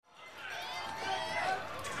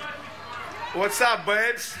What's up,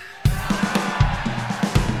 babes?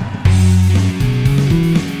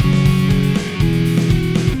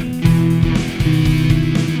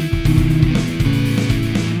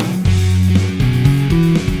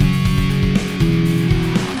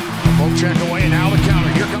 Check away, and now the counter.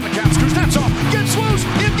 Here come the Caps. Kuznetsov gets loose.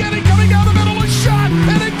 Evgeny coming down the middle. A shot,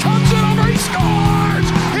 and it comes in over. He scores!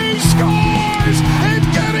 He scores!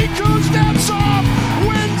 Evgeny Kuznetsov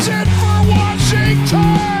wins it for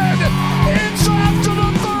Washington! It's off to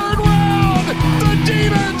the third round. The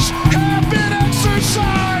demons have been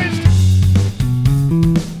exorcised.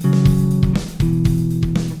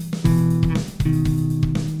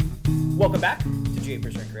 Welcome back to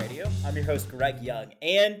Japers Rink Radio. I'm your host, Greg Young,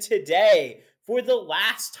 and today, for the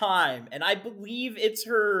last time, and I believe it's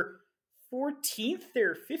her 14th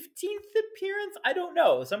or 15th appearance, I don't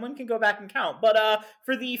know, someone can go back and count, but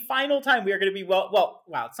for the final time, we are going to be, wow,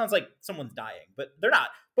 it sounds like someone's dying, but they're not,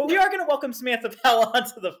 but we are going to welcome Samantha Pell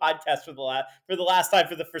onto the podcast for the last time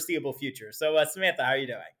for the foreseeable future. So, Samantha, how are you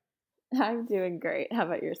doing? I'm doing great. How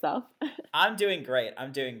about yourself? I'm doing great.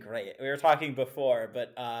 We were talking before,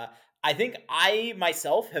 but I think I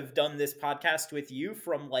myself have done this podcast with you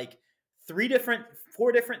from like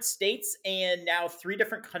four different states and now 3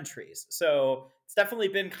 different countries. So it's definitely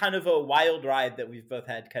been kind of a wild ride that we've both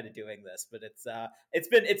had kind of doing this, but it's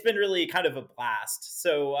been really kind of a blast.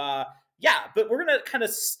 So yeah, but we're going to kind of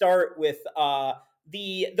start with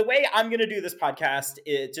the way I'm going to do this podcast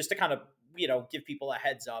is just to kind of, give people a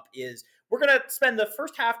heads up is we're going to spend the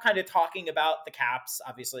first half kind of talking about the Caps,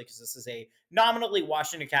 obviously, because this is a nominally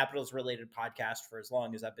Washington Capitals related podcast for as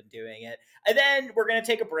long as I've been doing it. And then we're going to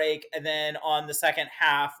take a break. And then on the second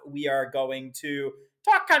half, we are going to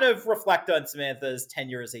reflect on Samantha's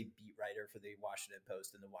tenure as a beat writer for the Washington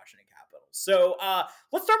Post and the Washington Capitals. So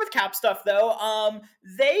let's start with Cap stuff, though.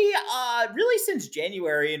 They really since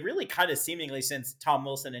January and really kind of seemingly since Tom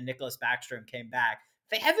Wilson and Nicholas Backstrom came back,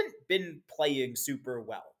 they haven't been playing super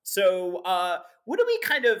well. So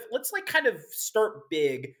let's start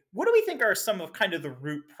big. What do we think are some of kind of the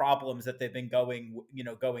root problems that they've been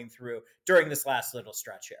going through during this last little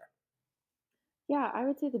stretch here? Yeah, I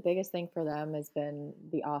would say the biggest thing for them has been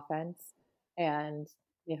the offense. And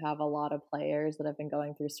they have a lot of players that have been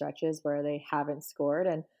going through stretches where they haven't scored.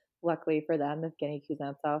 And luckily for them, Evgeny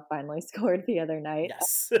Kuznetsov finally scored the other night.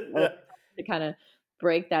 Yes. To kind of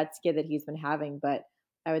break that skid that he's been having. But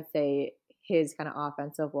I would say his kind of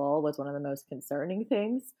offensive lull was one of the most concerning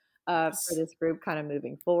things for this group kind of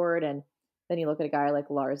moving forward. And then you look at a guy like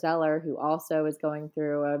Lars Eller, who also is going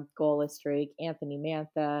through a goalless streak. Anthony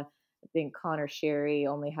Mantha, I think Connor Sherry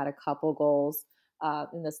only had a couple goals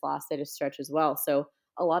in this last stretch as well. So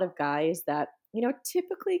a lot of guys that,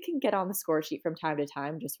 typically can get on the score sheet from time to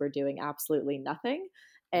time just for doing absolutely nothing.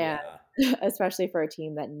 And especially for a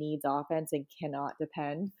team that needs offense and cannot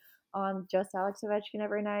depend on just Alex Ovechkin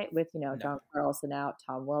every night with, John Carlson out,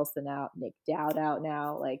 Tom Wilson out, Nick Dowd out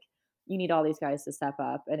now. Like, you need all these guys to step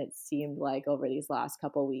up. And it seemed like over these last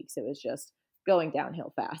couple of weeks, it was just going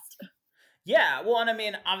downhill fast. Yeah, well, and I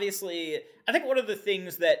mean, obviously, I think one of the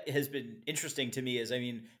things that has been interesting to me is,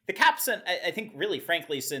 the Caps, and I think really,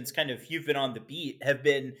 frankly, since kind of you've been on the beat, have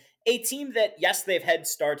been a team that, yes, they've had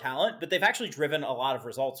star talent, but they've actually driven a lot of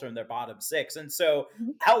results from their bottom 6. And so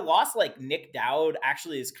how loss like Nick Dowd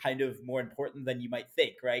actually is kind of more important than you might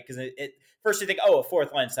think, right? Because it first you think, a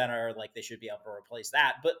fourth line center, like they should be able to replace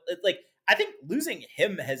that. But I think losing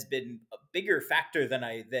him has been a bigger factor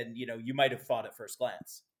than you might have thought at first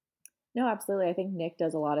glance. No, absolutely. I think Nick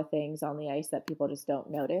does a lot of things on the ice that people just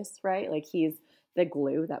don't notice, right? Like he's the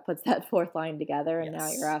glue that puts that fourth line together. And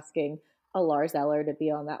now you're asking a Lars Eller to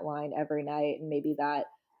be on that line every night. And maybe that,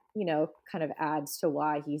 kind of adds to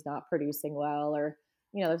why he's not producing well or,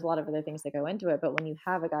 there's a lot of other things that go into it. But when you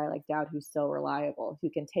have a guy like Dowd who's still reliable, who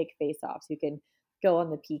can take faceoffs, who can go on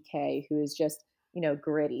the PK, who is just,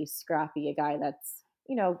 gritty, scrappy, a guy that's,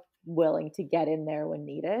 willing to get in there when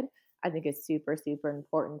needed, I think is super, super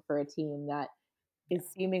important for a team that is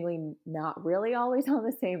seemingly not really always on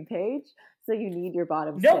the same page. So you need your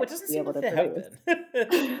bottom. No, it doesn't seem to happen.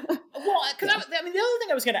 Well, because the other thing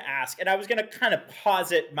I was going to ask, and I was going to kind of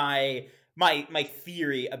posit my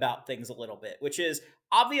theory about things a little bit, which is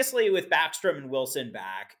obviously with Backstrom and Wilson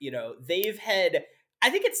back, they've had, I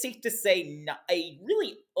think it's safe to say, a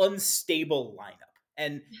really unstable lineup.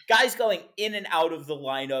 And guys going in and out of the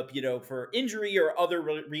lineup, for injury or other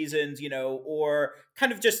reasons, or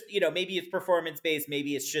kind of just, maybe it's performance-based,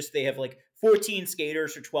 maybe it's just they have like 14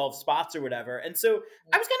 skaters for 12 spots or whatever. And so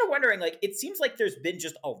I was kind of wondering, it seems like there's been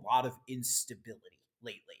just a lot of instability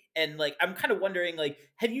lately. And I'm kind of wondering,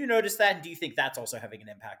 have you noticed that? And do you think that's also having an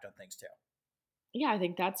impact on things too? Yeah, I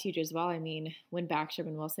think that's huge as well. I mean, when Backstrom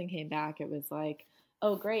and Wilson came back, it was like,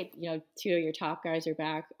 oh, great. Two of your top guys are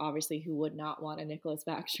back. Obviously, who would not want a Nicholas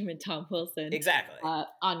Backstrom and Tom Wilson Exactly.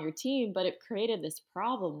 on your team? But it created this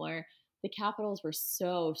problem where the Capitals were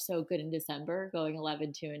so, so good in December, going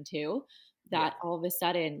 11-2-2, Yeah. that all of a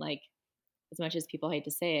sudden, like, as much as people hate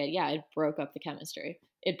to say it, yeah, it broke up the chemistry.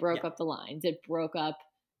 It broke Yeah. up the lines. It broke up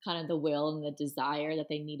kind of the will and the desire that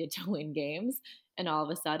they needed to win games. And all of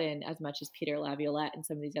a sudden, as much as Peter Laviolette and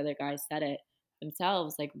some of these other guys said it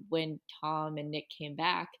themselves, like when Tom and Nick came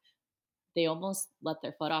back, they almost let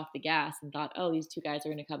their foot off the gas and thought, oh, these two guys are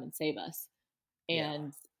going to come and save us. Yeah.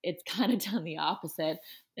 And it's kind of done the opposite.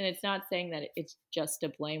 And it's not saying that it's just to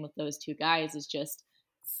blame with those two guys. It's just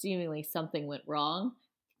seemingly something went wrong.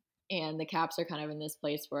 And the Caps are kind of in this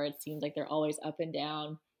place where it seems like they're always up and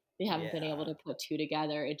down. They haven't been able Yeah. to put two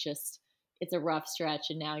together. It's a rough stretch.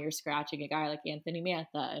 And now you're scratching a guy like Anthony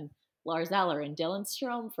Mantha and Lars Eller and Dylan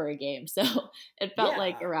Strome for a game. So it felt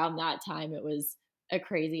like Yeah. around that time it was a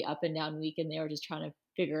crazy up and down week, and they were just trying to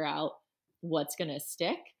figure out what's going to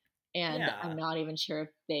stick. And Yeah. I'm not even sure if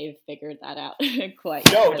they've figured that out quite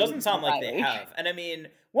yet. No, it at doesn't least in sound the like bye they week. have. And I mean,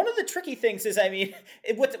 one of the tricky things is, I mean,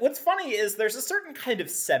 what's funny is there's a certain kind of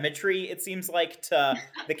symmetry, it seems like, to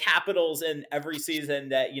the Capitals in every season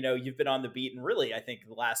that, you've been on the beat, and really, I think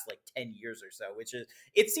the last like 10 years or so, which is,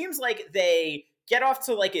 it seems like they get off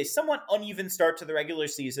to like a somewhat uneven start to the regular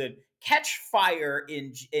season, catch fire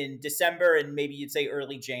in December and maybe you'd say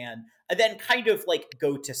early Jan, and then kind of like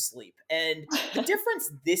go to sleep. And the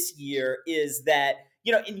difference this year is that,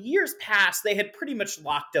 in years past, they had pretty much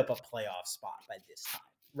locked up a playoff spot by this time,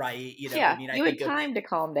 right? Yeah, I mean, I you had think of time to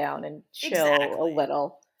calm down and chill a exactly.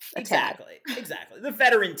 little, a tad. Exactly. The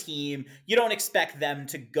veteran team, you don't expect them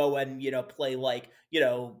to go and, play like,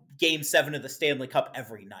 game 7 of the Stanley Cup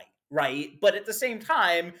every night, right? But at the same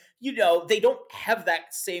time, they don't have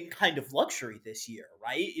that same kind of luxury this year,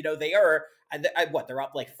 right? They are, they're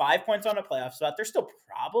up like 5 points on a playoff spot. They're still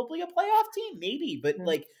probably a playoff team, maybe, but Mhm.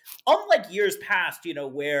 like, unlike years past,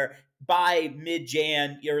 where by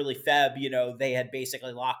mid-Jan, early Feb, they had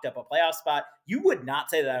basically locked up a playoff spot. You would not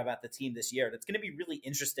say that about the team this year. It's going to be really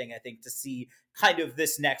interesting, I think, to see kind of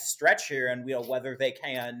this next stretch here and, whether they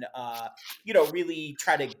can, really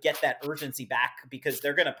try to get that urgency back, because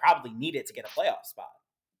they're going to probably need it to get a playoff spot.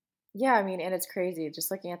 Yeah, I mean, and it's crazy.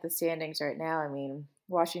 Just looking at the standings right now, I mean,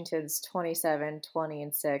 Washington's 27,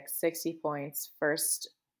 20-6, 60 points, first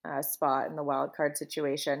spot in the wild card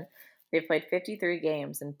situation. They've played 53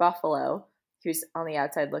 games, and Buffalo, who's on the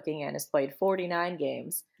outside looking in, has played 49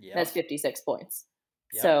 games and has 56 points.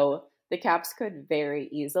 Yep. So the Caps could very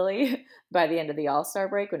easily, by the end of the All-Star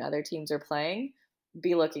break, when other teams are playing,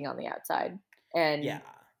 be looking on the outside and Yeah.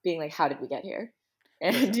 being like, how did we get here?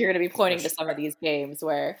 And sure. you're going to be pointing For to some of sure. these games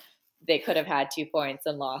where they could have had 2 points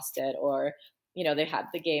and lost it, or they had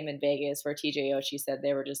the game in Vegas where TJ Oshie said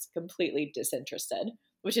they were just completely disinterested,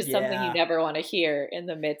 which is something you Yeah. never want to hear in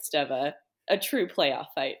the midst of a true playoff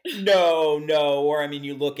fight. No. Or, I mean,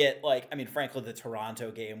 you look at, like, I mean, frankly, the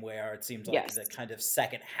Toronto game, where it seems like Yes. the kind of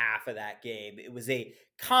second half of that game, it was a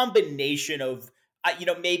combination of,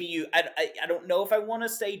 maybe I don't know if I want to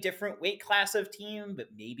say different weight class of team, but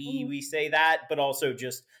maybe Mhm. we say that, but also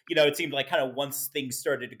just, it seemed like kind of once things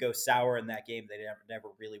started to go sour in that game, they never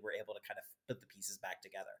really were able to kind of put the pieces back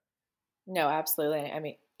together. No, absolutely. I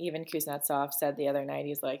mean, even Kuznetsov said the other night,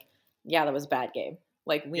 he's like, yeah, that was a bad game.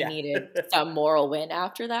 Like, we Yeah. needed some moral win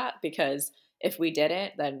after that, because if we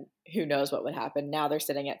didn't, then who knows what would happen. Now they're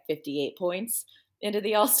sitting at 58 points into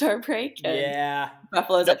the All-Star break, and Yeah.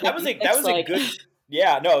 Buffalo's No, at that was 56. a good.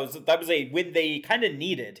 Yeah, no, that was a win they kind of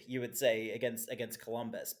needed, you would say, against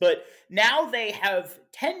Columbus. But now they have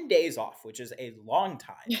 10 days off, which is a long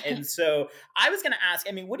time. And so I was going to ask,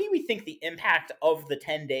 I mean, what do we think the impact of the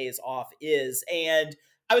 10 days off is? And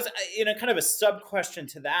I was kind of a sub question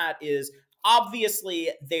to that is,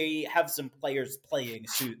 obviously they have some players playing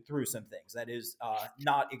through some things that is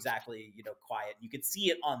not exactly quiet. You could see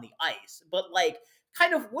it on the ice, but like,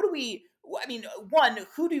 kind of, one,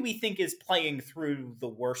 who do we think is playing through the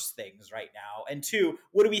worst things right now? And two,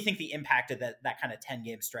 what do we think the impact of that kind of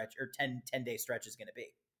 10-game stretch or 10-day stretch is going to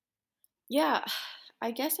be? Yeah,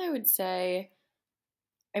 I guess I would say,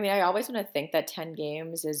 I mean, I always want to think that 10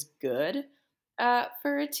 games is good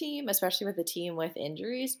for a team, especially with a team with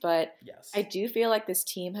injuries. But Yes. I do feel like this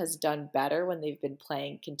team has done better when they've been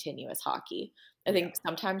playing continuous hockey. I think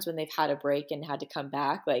sometimes when they've had a break and had to come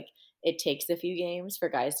back, like, it takes a few games for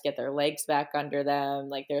guys to get their legs back under them.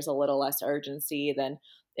 Like, there's a little less urgency than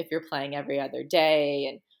if you're playing every other day.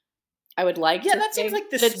 And I would like Yeah, to that seems think like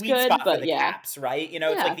the that it's sweet good, spot for but the yeah. Caps, right? It's Yeah.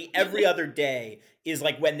 like the every other day is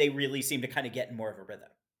like when they really seem to kind of get in more of a rhythm.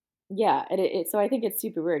 Yeah, so I think it's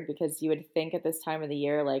super weird because you would think at this time of the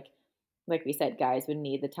year, like we said, guys would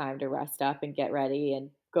need the time to rest up and get ready and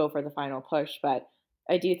go for the final push. But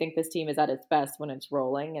I do think this team is at its best when it's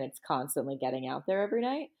rolling and it's constantly getting out there every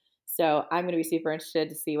night. So I'm going to be super interested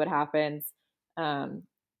to see what happens. Um,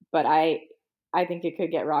 but I think it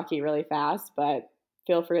could get rocky really fast. But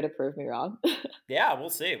feel free to prove me wrong. Yeah, we'll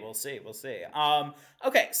see. We'll see. We'll see.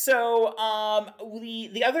 Okay, so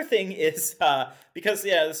the other thing is because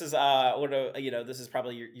this is this is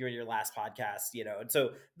probably your last podcast, and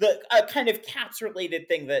so the kind of Caps related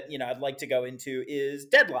thing that I'd like to go into is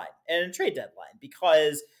deadline and trade deadline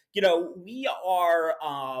because we are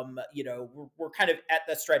we're kind of at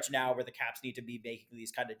the stretch now where the Caps need to be making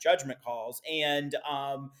these kind of judgment calls, and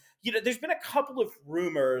there's been a couple of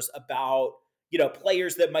rumors about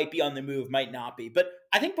players that might be on the move, might not be. But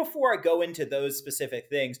I think before I go into those specific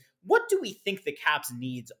things, what do we think the Caps'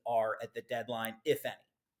 needs are at the deadline, if any?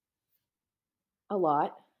 A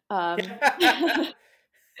lot. Um,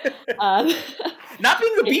 Not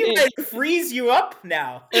being the I beat think writer frees you up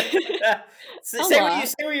now. a Say what you lot.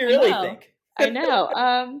 say what you I really know. think. I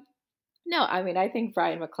know. No, I mean, I think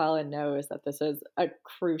Brian McClellan knows that this is a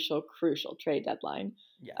crucial, crucial trade deadline.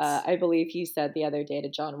 Yes. I believe he said the other day to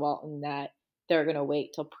John Walton that they're going to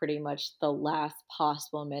wait till pretty much the last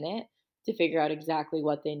possible minute to figure out exactly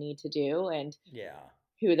what they need to do and Yeah.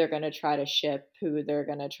 who they're going to try to ship, who they're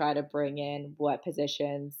going to try to bring in, what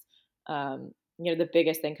positions. The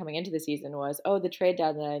biggest thing coming into the season was, the trade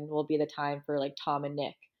deadline will be the time for like Tom and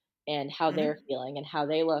Nick and how they're Hmm. feeling and how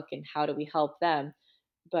they look and how do we help them.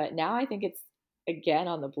 But now I think it's again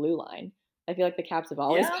on the blue line. I feel like the Caps have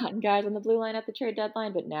always Yeah. gotten guys on the blue line at the trade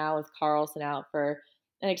deadline, but now with Carlson out for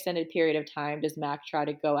an extended period of time, does Mac try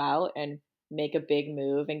to go out and make a big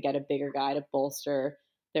move and get a bigger guy to bolster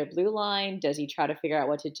their blue line? Does he try to figure out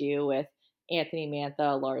what to do with Anthony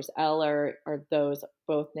Mantha, Lars Eller? Are those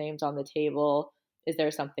both names on the table? Is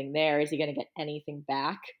there something there? Is he going to get anything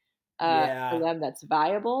back for Yeah. them that's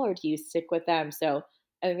viable, or do you stick with them? So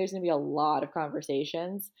I think there's going to be a lot of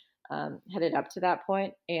conversations headed up to that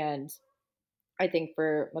point. And I think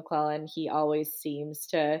for McClellan, he always seems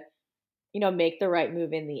to, make the right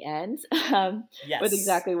move in the end with Yes.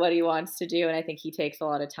 exactly what he wants to do. And I think he takes a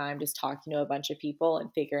lot of time just talking to a bunch of people and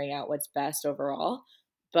figuring out what's best overall.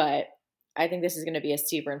 But I think this is going to be a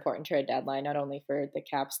super important trade deadline, not only for the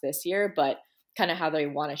Caps this year, but kind of how they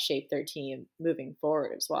want to shape their team moving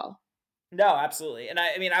forward as well. No, absolutely. And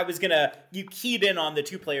I mean, you keyed in on the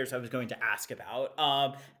two players I was going to ask about.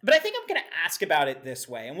 But I think I'm going to ask about it this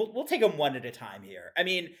way, and we'll take them one at a time here. I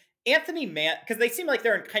mean, Anthony because they seem like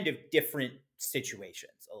they're in kind of different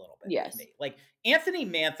situations a little bit to Yes. me. Like, Anthony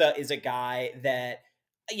Mantha is a guy that,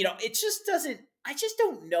 it just doesn't, I just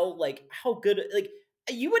don't know, like, how good, like,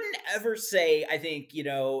 you wouldn't ever say, I think,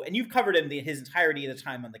 and you've covered him his entirety of the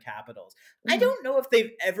time on the Capitals. I Mhm. don't know if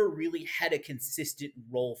they've ever really had a consistent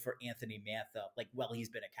role for Anthony Mantha, like, while he's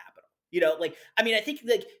been a Capital. Like, I mean, I think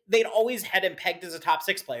like they'd always had him pegged as a top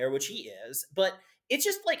six player, which he is, but it's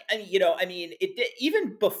just like, I mean,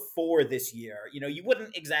 even before this year, you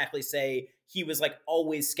wouldn't exactly say he was like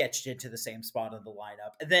always sketched into the same spot in the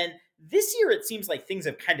lineup. And then this year, it seems like things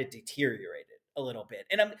have kind of deteriorated a little bit,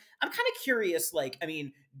 and I'm kind of curious. Like, I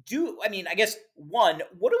mean, I guess one,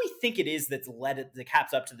 what do we think it is that's led the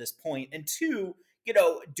Caps up to this point, and two,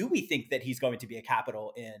 do we think that he's going to be a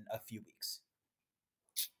Capital in a few weeks?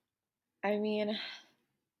 I mean,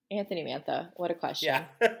 Anthony Mantha, what a question. Yeah.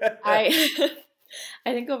 I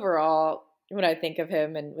I think overall, when I think of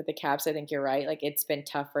him and with the Caps, I think you're right. Like it's been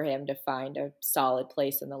tough for him to find a solid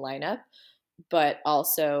place in the lineup, but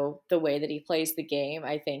also the way that he plays the game,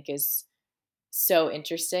 I think is so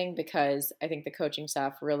interesting because I think the coaching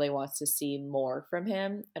staff really wants to see more from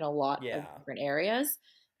him in a lot of Yeah. different areas,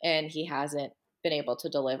 and he hasn't been able to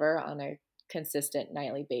deliver on a consistent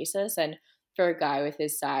nightly basis. And for a guy with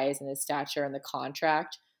his size and his stature and the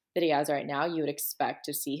contract that he has right now, you would expect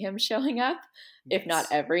to see him showing up, if not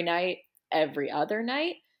Yes. every night, every other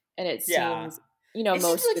night. And it Yeah. seems, It's just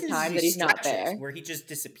most of like the time that these he's not stretches there. where he just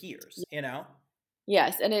disappears.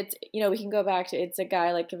 Yes, and it's we can go back to it's a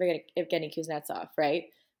guy like Evgeny Kuznetsov, right?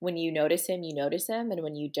 When you notice him, and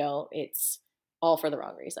when you don't, it's all for the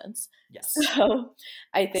wrong reasons. Yes. So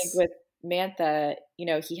I think Yes. with Mantha,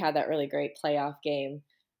 he had that really great playoff game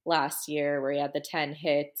last year where he had the 10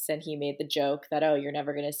 hits and he made the joke that, oh, you're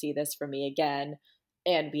never going to see this from me again.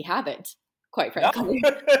 And we haven't, quite No. frankly.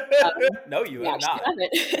 Um, No, you we have actually not.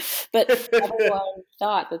 haven't. But everyone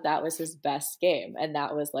thought that that was his best game. And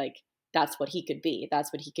that was like that's what he could be.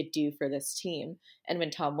 That's what he could do for this team. And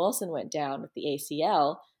when Tom Wilson went down with the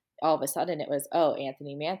ACL, all of a sudden it was, oh,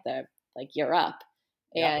 Anthony Mantha, like, you're up.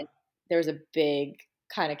 Yep. And there was a big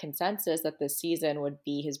kind of consensus that this season would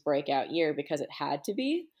be his breakout year because it had to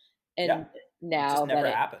be. And Yeah. It now just never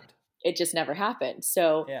that happened. it just never happened.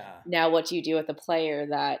 So Yeah. now what do you do with a player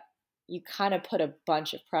that you kind of put a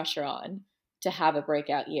bunch of pressure on to have a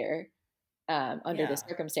breakout year under the Yeah.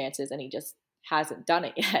 circumstances, and he just hasn't done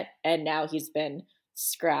it yet. And now he's been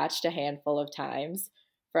scratched a handful of times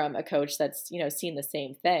from a coach that's, seen the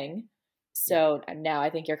same thing. So now I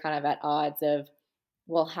think you're kind of at odds of,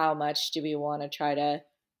 well, how much do we want to try to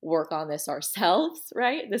work on this ourselves,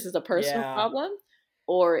 right? This is a personal Yeah. problem.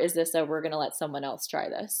 Or is this a, we're going to let someone else try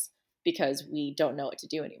this because we don't know what to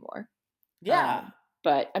do anymore? Yeah.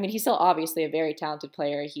 But I mean, he's still obviously a very talented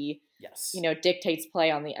player. He, Yes. dictates play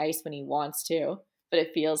on the ice when he wants to, but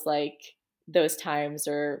it feels like those times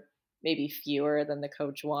are maybe fewer than the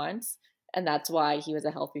coach wants. And that's why he was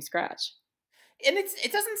a healthy scratch. And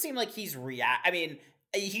it doesn't seem like he's I mean,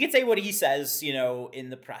 he can say what he says, in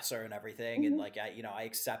the presser and everything, and Mhm. like I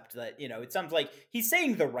accept that. It sounds like he's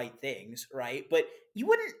saying the right things, right? But you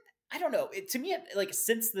wouldn't. I don't know. To me, like,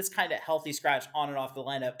 since this kind of healthy scratch on and off the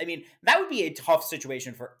lineup, I mean, that would be a tough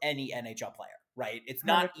situation for any NHL player, right? It's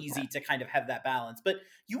not 100%. easy to kind of have that balance, but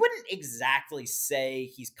you wouldn't exactly say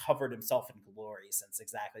he's covered himself in glory since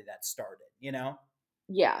exactly that started,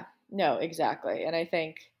 Yeah, no, exactly. And I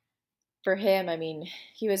think for him, I mean,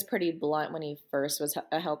 he was pretty blunt when he first was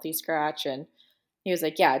a healthy scratch. And he was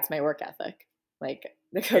like, yeah, it's my work ethic. Like,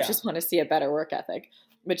 the coaches want to see a better work ethic,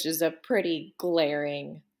 which is a pretty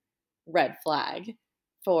glaring red flag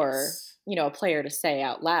for, Yes. a player to say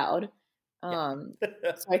out loud.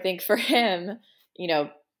 So I think for him,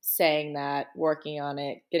 saying that, working on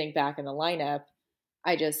it, getting back in the lineup,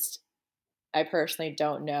 I personally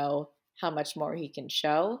don't know how much more he can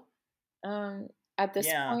show at this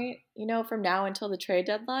Yeah. point, from now until the trade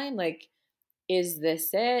deadline. Like, is this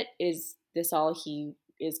it? Is this all he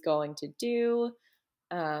is going to do?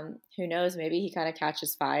 Who knows? Maybe he kind of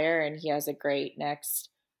catches fire and he has a great next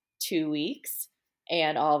 2 weeks.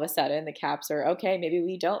 And all of a sudden the Caps are, okay, maybe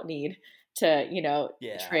we don't need to,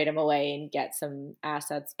 Yeah. trade him away and get some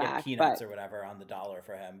assets Get back. peanuts or whatever on the dollar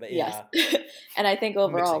for him. But Yes. yeah. And I think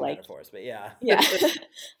overall, Mixing like, metaphors, but yeah. yeah,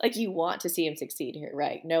 like, you want to see him succeed here,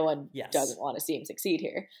 right? No one Yes. doesn't want to see him succeed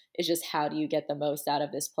here. It's just, how do you get the most out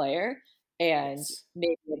of this player? And Yes.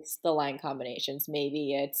 maybe it's the line combinations.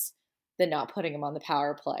 Maybe it's the not putting him on the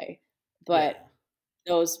power play. But Yeah.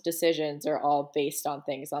 those decisions are all based on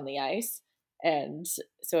things on the ice. And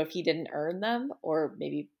so if he didn't earn them, or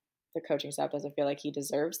maybe the coaching staff doesn't feel like he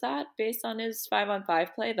deserves that based on his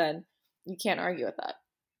 5-on-5 play, then you can't argue with that.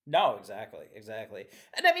 No, exactly.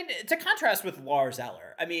 And I mean, to contrast with Lars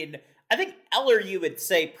Eller, I mean, I think Eller, you would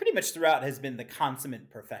say, pretty much throughout has been the consummate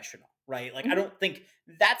professional, right? Like, I don't think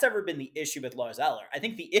that's ever been the issue with Lars Eller. I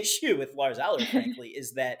think the issue with Lars Eller, frankly,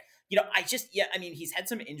 is that, I mean, he's had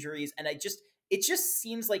some injuries, and it just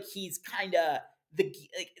seems like he's kind of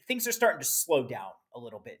things are starting to slow down a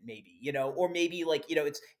little bit, maybe, or maybe, like,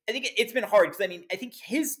 I think it's been hard because, I mean, I think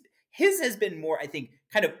his has been more, I think,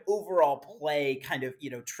 kind of overall play, kind of,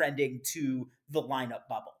 trending to the lineup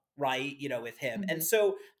bubble, right? With him. And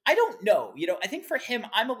so I don't know, I think for him,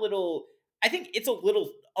 I think it's a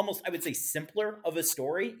little almost, I would say, simpler of a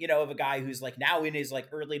story, of a guy who's like now in his like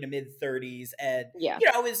early to mid 30s. And, Yeah.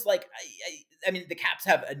 is like, I mean, the Caps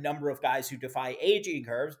have a number of guys who defy aging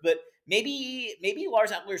curves, but maybe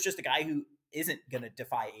Lars Eller is just a guy who isn't going to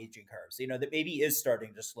defy aging curves, that maybe is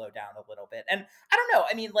starting to slow down a little bit. And I don't know.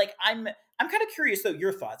 I mean, like, I'm kind of curious, though,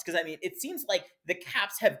 your thoughts, because, I mean, it seems like the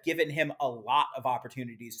Caps have given him a lot of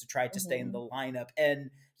opportunities to try to stay in the lineup. And,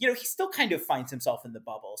 he still kind of finds himself in the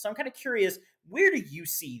bubble. So I'm kind of curious, where do you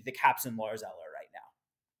see the Caps and Lars Eller right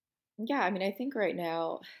now? Yeah, I mean, I think right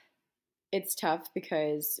now it's tough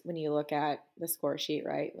because when you look at the score sheet,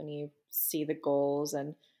 right, when you see the goals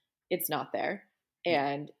and it's not there,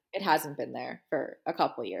 and it hasn't been there for a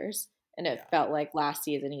couple years. And it felt like last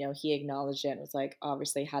season, he acknowledged it and was like,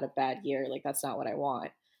 obviously had a bad year. Like, that's not what I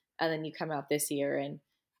want. And then you come out this year and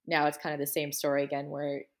now it's kind of the same story again,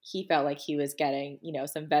 where he felt like he was getting,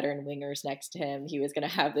 some veteran wingers next to him. He was going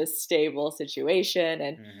to have this stable situation.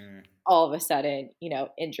 And all of a sudden,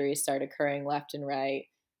 injuries start occurring left and right.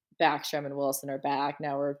 Backstrom and Wilson are back.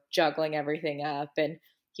 Now we're juggling everything up, and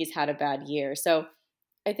he's had a bad year. So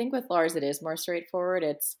I think with Lars, it is more straightforward.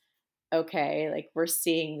 It's okay. Like, we're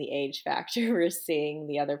seeing the age factor. We're seeing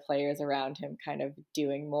the other players around him kind of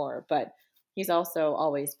doing more, but he's also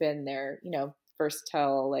always been their,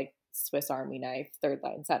 versatile, like, Swiss Army knife, third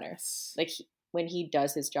line center. Like, when he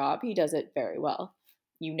does his job, he does it very well.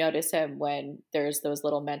 You notice him when there's those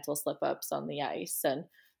little mental slip ups on the ice and,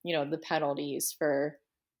 the penalties for,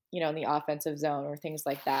 in the offensive zone or things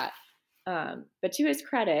like that. But to his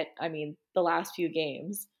credit, I mean, the last few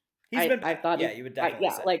games, I thought, you would definitely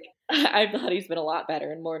say. like I thought he's been a lot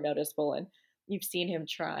better and more noticeable, and you've seen him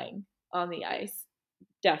trying on the ice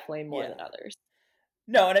definitely more than others.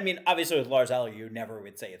 No, and I mean, obviously with Lars Eller, you never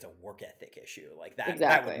would say it's a work ethic issue. Like that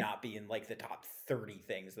Exactly. would not be in like the top 30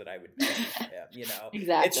 things that I would do for him,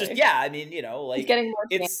 Exactly. It's just, I mean, like he's getting more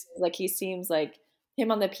it's chances. Like he seems like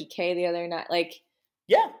him on the PK the other night, like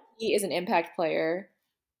yeah. he is an impact player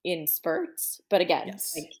in spurts, but again,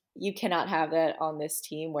 Yes. like you cannot have that on this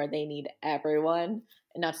team where they need everyone.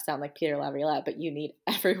 And not to sound like Peter Laviolette, but you need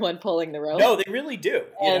everyone pulling the rope. No, they really do.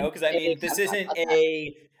 And Because I mean, this isn't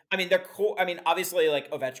I mean, they're cool. I mean, obviously,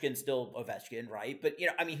 like Ovechkin's still Ovechkin, right? But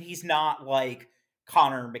I mean, he's not like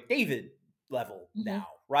Connor McDavid level now,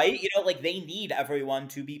 right? Like they need everyone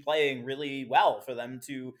to be playing really well for them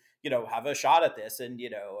to, have a shot at this. And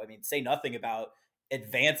I mean, say nothing about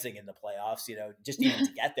advancing in the playoffs. Just even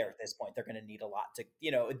to get there at this point, they're going to need a lot to,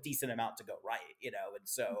 a decent amount to go right. And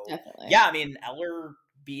so, Definitely. yeah, I mean, Eller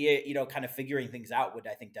kind of figuring things out would,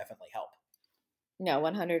 I think, definitely help. No,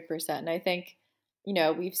 100%. And I think,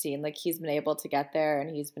 we've seen like he's been able to get there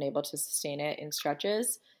and he's been able to sustain it in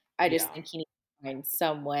stretches. I just think he needs to find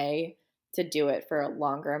some way to do it for a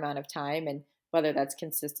longer amount of time. And whether that's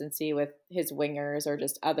consistency with his wingers or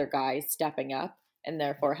just other guys stepping up and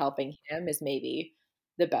therefore helping him is maybe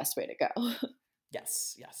the best way to go.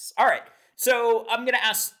 Yes. All right. So I'm going to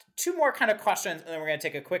ask two more kind of questions and then we're going to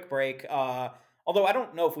take a quick break. Although I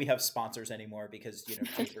don't know if we have sponsors anymore because,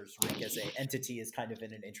 Capers Rink as an entity is kind of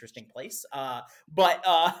in an interesting place. But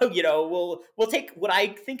we'll take what I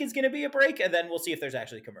think is going to be a break and then we'll see if there's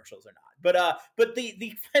actually commercials or not. But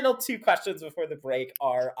the final two questions before the break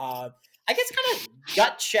are, I guess, kind of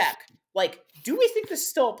gut check. Like, do we think this is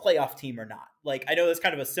still a playoff team or not? Like, I know that's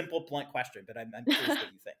kind of a simple, blunt question, but I'm curious what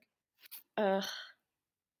you think.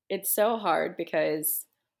 It's so hard because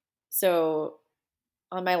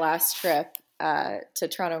on my last trip, to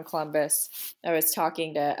Toronto and Columbus, I was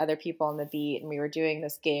talking to other people on the beat and we were doing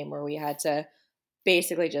this game where we had to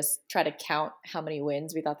basically just try to count how many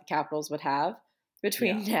wins we thought the Capitals would have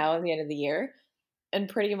between now and the end of the year. And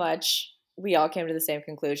pretty much we all came to the same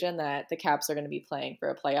conclusion that the Caps are going to be playing for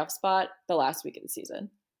a playoff spot the last week of the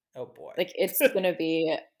season. Oh boy. Like it's going to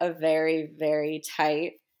be a very, very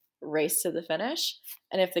tight race to the finish.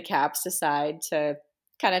 And if the Caps decide to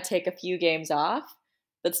kind of take a few games off,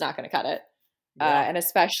 that's not going to cut it. And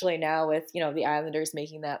especially now with, the Islanders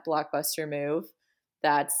making that blockbuster move,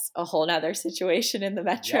 that's a whole nother situation in the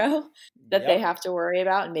Metro that they have to worry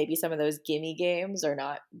about. And maybe some of those gimme games are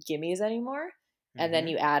not gimmies anymore. And then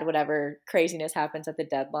you add whatever craziness happens at the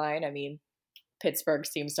deadline. I mean, Pittsburgh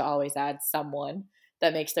seems to always add someone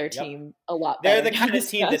that makes their team a lot better. They're the kind of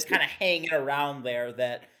team that's kind of hanging around there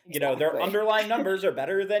that, their underlying numbers are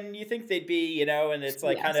better than you think they'd be, and it's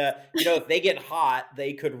like kind of, if they get hot,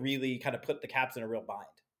 they could really kind of put the Caps in a real bind.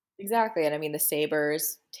 Exactly. And I mean, the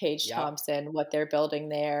Sabres, Tage Thompson, what they're building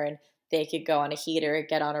there, and they could go on a heater,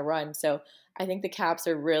 get on a run. So I think the Caps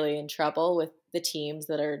are really in trouble with the teams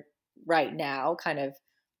that are right now kind of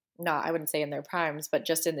not, I wouldn't say in their primes, but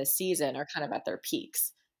just in this season are kind of at their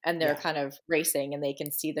peaks. And they're kind of racing and they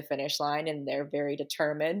can see the finish line and they're very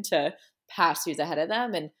determined to pass who's ahead of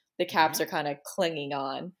them. And the Caps are kind of clinging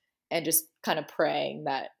on and just kind of praying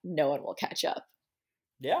that no one will catch up.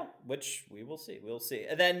 Yeah, which we will see. We'll see.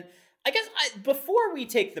 And then I guess before we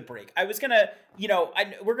take the break, I was gonna,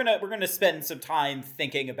 we're gonna spend some time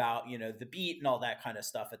thinking about, the beat and all that kind of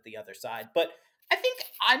stuff at the other side. But I think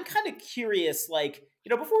I'm kind of curious, like,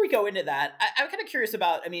 before we go into that, I'm kind of curious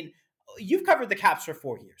about, I mean, you've covered the Caps for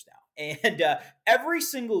 4 years now, and every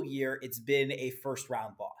single year it's been a first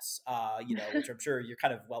round loss, which I'm sure you're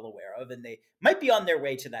kind of well aware of, and they might be on their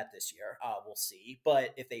way to that this year. We'll see, but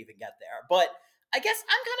if they even get there. But I guess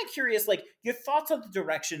I'm kind of curious, like, your thoughts on the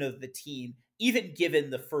direction of the team, even given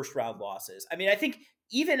the first round losses. I mean, I think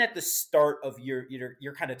even at the start of your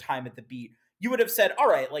kind of time at the beat, you would have said, all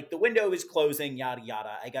right, like the window is closing, yada,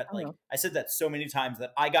 yada. I said that so many times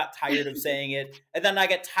that I got tired of saying it. And then I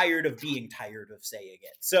got tired of being tired of saying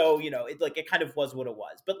it. So, it kind of was what it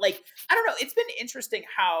was. But like, I don't know, it's been interesting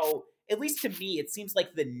how, at least to me, it seems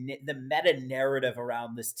like the meta narrative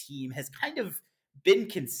around this team has kind of been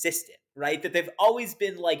consistent, right? That they've always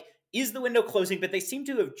been like, is the window closing? But they seem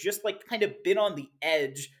to have just like kind of been on the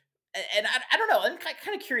edge. And I don't know, I'm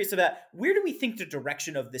kind of curious about where do we think the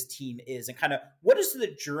direction of this team is and kind of what is the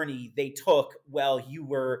journey they took while you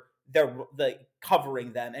were the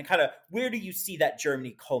covering them, and kind of where do you see that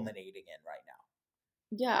journey culminating in right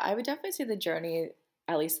now? Yeah, I would definitely say the journey,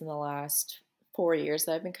 at least in the last 4 years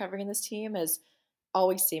that I've been covering this team, has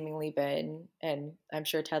always seemingly been, and I'm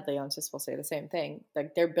sure Ted Leonsis will say the same thing,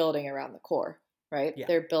 like they're building around the core, right? Yeah.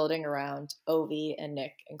 They're building around Ovi and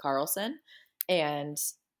Nick and Carlson. And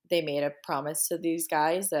they made a promise to these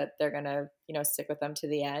guys that they're going to, stick with them to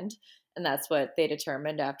the end. And that's what they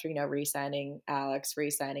determined after, re-signing Alex,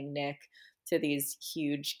 re-signing Nick to these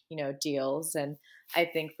huge, deals. And I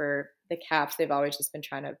think for the Caps, they've always just been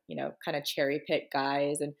trying to, kind of cherry pick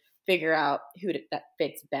guys and figure out that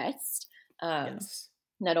fits best. Yes.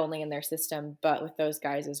 Not only in their system, but with those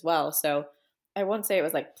guys as well. So I won't say it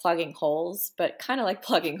was like plugging holes, but kind of like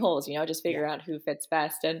plugging holes, just figure out who fits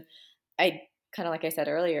best. And I kind of, like I said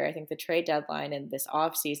earlier, I think the trade deadline and this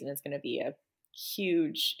off season is going to be a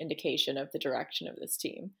huge indication of the direction of this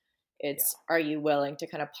team. It's, are you willing to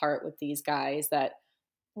kind of part with these guys that,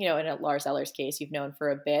 in a Lars Eller's case, you've known for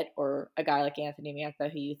a bit, or a guy like Anthony Mantha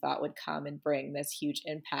who you thought would come and bring this huge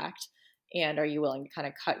impact? And are you willing to kind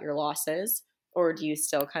of cut your losses? Or do you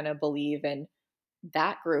still kind of believe in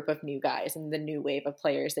that group of new guys and the new wave of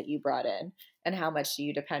players that you brought in? And how much do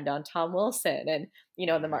you depend on Tom Wilson and,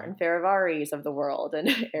 the Martin Ferravaris of the world and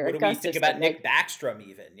Eric Gustafsson? What do we think about Nick Backstrom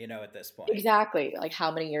even, at this point? Exactly. Like,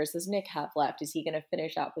 how many years does Nick have left? Is he going to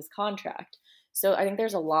finish out this contract? So I think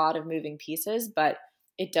there's a lot of moving pieces, but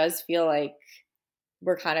it does feel like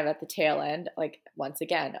we're kind of at the tail end, like, once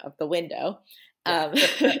again, of the window.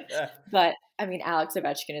 But I mean, Alex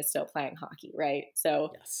Ovechkin is still playing hockey, right?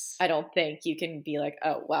 So I don't think you can be like,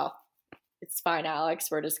 oh, well, it's fine, Alex,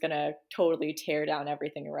 we're just going to totally tear down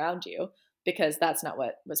everything around you, because that's not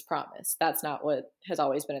what was promised. That's not what has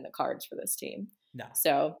always been in the cards for this team. No.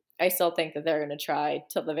 So I still think that they're going to try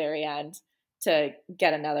till the very end to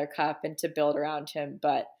get another cup and to build around him.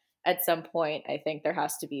 But at some point, I think there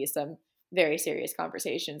has to be some very serious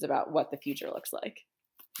conversations about what the future looks like.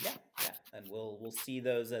 Yeah, and we'll see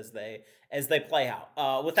those as they play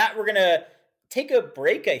out. With that, we're gonna take a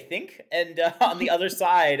break, I think, and on the other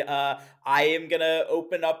side, I am gonna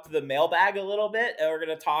open up the mailbag a little bit, and we're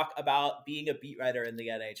gonna talk about being a beat writer in the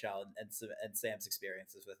NHL and Sam's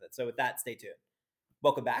experiences with it. So with that, stay tuned.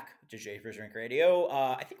 Welcome back to Japers Rink Radio.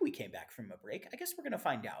 I think we came back from a break. I guess we're gonna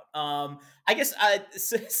find out. I guess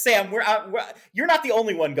Sam, you're not the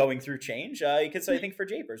only one going through change. Because I think for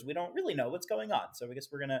Japers, we don't really know what's going on. So I guess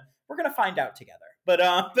we're gonna find out together. But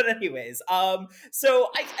anyways, so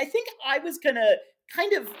I think I was gonna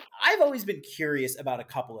I've always been curious about a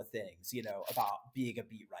couple of things, about being a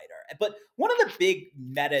beat writer. But one of the big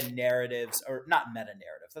meta narratives, or not meta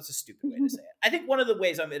narratives, that's a stupid way to say it. I think one of the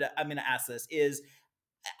ways I'm gonna ask this is,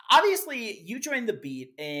 obviously you joined the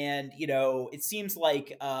beat, and it seems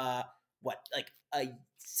like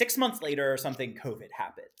 6 months later or something, COVID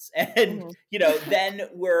happens, and then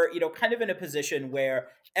we're kind of in a position where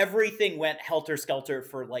everything went helter skelter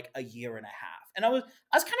for like a year and a half. And I was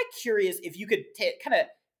kind of curious if you could kind of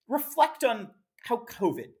reflect on how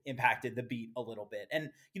COVID impacted the beat a little bit. And,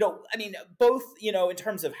 both, in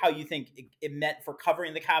terms of how you think it meant for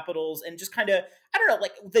covering the Capitals, and just kind of, I don't know,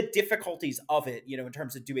 like the difficulties of it, in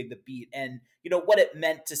terms of doing the beat, and, what it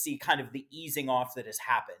meant to see kind of the easing off that has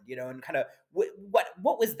happened, and kind of what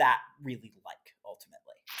was that really like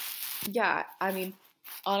ultimately? Yeah. I mean,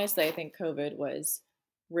 honestly, I think COVID was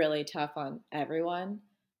really tough on everyone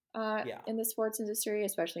in the sports industry,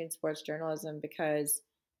 especially in sports journalism, because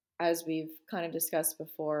as we've kind of discussed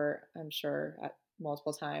before, I'm sure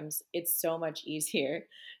multiple times, it's so much easier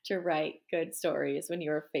to write good stories when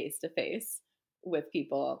you're face to face with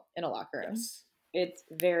people in a locker room. Yes. It's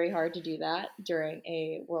very hard to do that during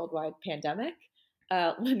a worldwide pandemic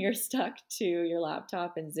when you're stuck to your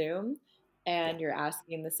laptop and Zoom, and you're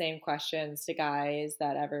asking the same questions to guys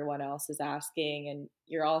that everyone else is asking, and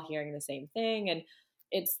you're all hearing the same thing, and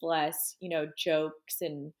it's less, jokes,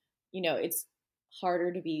 and, it's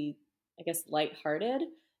harder to be, I guess, lighthearted,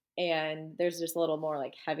 and there's just a little more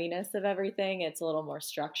like heaviness of everything. It's a little more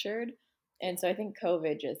structured. And so I think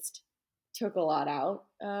COVID just took a lot out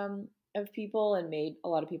of people and made a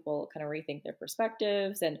lot of people kind of rethink their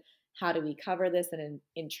perspectives and how do we cover this in an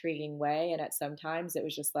intriguing way. And at some times it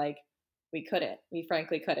was just like, we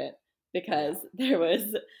frankly couldn't, because there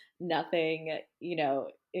was nothing,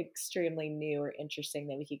 extremely new or interesting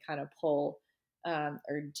that we could kind of pull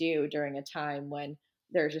or do during a time when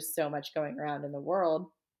there's just so much going around in the world.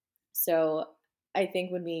 So I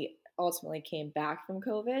think when we ultimately came back from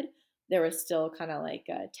COVID, there was still kind of like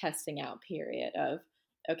a testing out period of,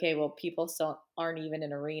 okay, well, people still aren't even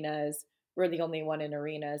in arenas. We're the only one in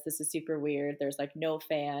arenas. This is super weird. There's like no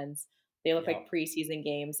fans. They look Yep. like preseason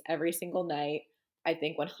games every single night. I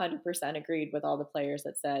think 100% agreed with all the players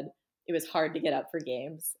that said it was hard to get up for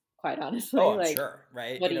games, quite Oh, honestly. I'm Like, sure,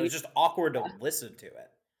 right? what do you It's just awkward to listen to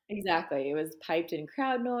it. exactly. It was piped in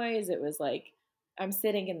crowd noise. It was like I'm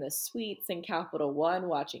sitting in the suites in Capital One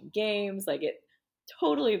watching games. Like it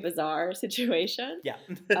totally bizarre situation. Yeah.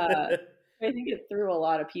 Uh, I think it threw a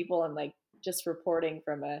lot of people and like just reporting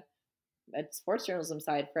from a sports journalism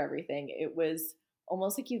side for everything. It was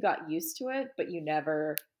almost like you got used to it, but you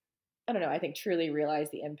never, I don't know, I think truly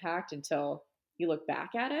realized the impact until you look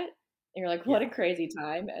back at it and you're like, what a Yeah. crazy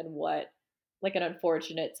time and what like an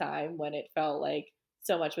unfortunate time when it felt like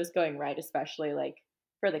so much was going right, especially like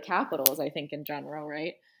for the Capitals, I think in general,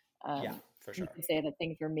 right? Yeah, Um, for you sure. could say that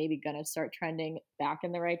things were maybe going to start trending back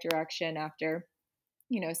in the right direction after,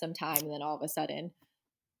 some time, and then all of a sudden,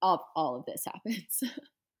 all of this happens.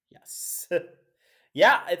 Yes.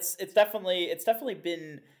 Yeah, it's definitely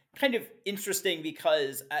been kind of interesting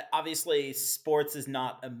because obviously sports is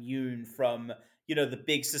not immune from, the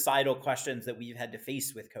big societal questions that we've had to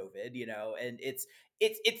face with COVID, and it's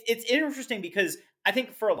interesting because I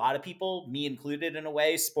think for a lot of people, me included in a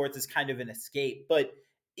way, sports is kind of an escape, but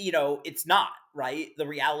it's not, right? The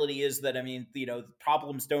reality is that, I mean,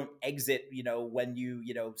 problems don't exit, when you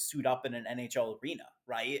suit up in an NHL arena,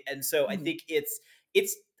 right? And so I Mhm. think it's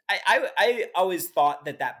I always thought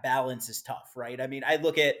that balance is tough, right? I mean, I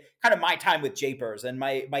look at kind of my time with Japers, and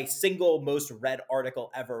my single most read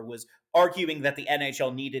article ever was arguing that the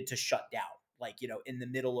NHL needed to shut down, like, in the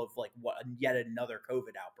middle of like what yet another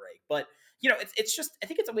COVID outbreak. But it's just, I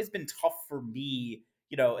think it's always been tough for me,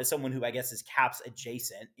 as someone who I guess is Caps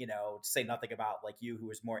adjacent, to say nothing about like you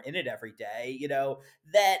who is more in it every day,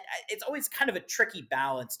 that it's always kind of a tricky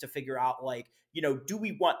balance to figure out, like, do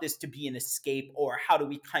we want this to be an escape, or how do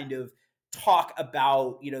we kind of talk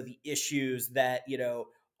about, the issues that,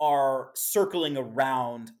 are circling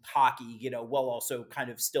around hockey, while also kind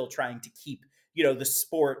of still trying to keep, the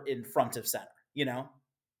sport in front of center,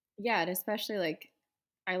 Yeah, and especially like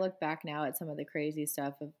I look back now at some of the crazy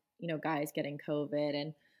stuff of, guys getting COVID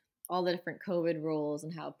and all the different COVID rules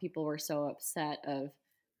and how people were so upset of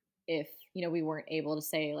if, we weren't able to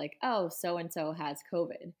say like, oh, so and so has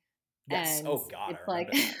COVID. Yes. And Oh God, it's I like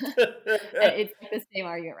remember and that. it's like the same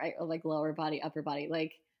argument, right? Of like lower body, upper body.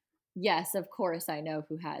 Like, yes, of course I know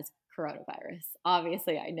who has coronavirus.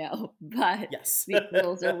 Obviously I know, but Yes. the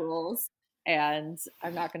rules are rules. And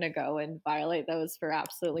I'm not going to go and violate those for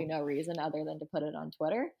absolutely no reason other than to put it on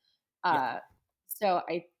Twitter. Yeah. Uh, so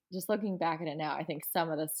I just looking back at it now, I think some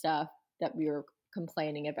of the stuff that we were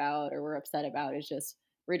complaining about or were upset about is just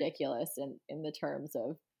ridiculous in the terms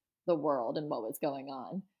of the world and what was going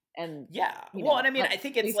on. And Yeah. Well, and I mean, at I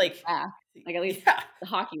think it's least it's like, back. Like at least yeah. the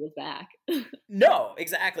hockey was back. No,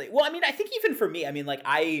 exactly. Well, I mean, I think even for me, I mean, like,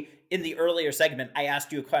 in the earlier segment, I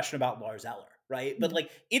asked you a question about Lars Eller, right? But Mhm.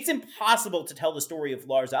 like, it's impossible to tell the story of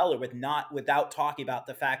Lars Eller without talking about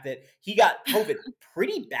the fact that he got COVID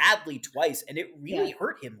pretty badly twice, and it Yeah, really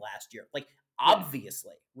hurt him last year. Like, yeah,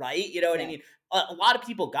 obviously, right? You know what I yeah. mean? A lot of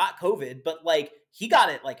people got COVID, but like, he got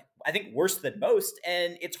it, like, I think worse than most,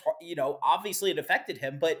 and obviously it affected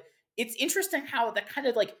him, but it's interesting how that kind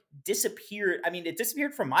of like disappeared. I mean, it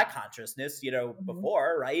disappeared from my consciousness, Mhm.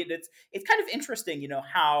 before, right? It's kind of interesting,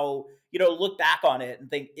 how, look back on it and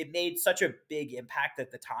think it made such a big impact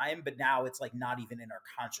at the time, but now it's like not even in our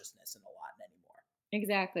consciousness in a lot anymore.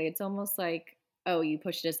 Exactly. It's almost like, oh, you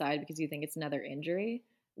push it aside because you think it's another injury,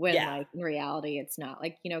 when Yeah. like in reality it's not.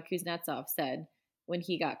 Like, Kuznetsov said when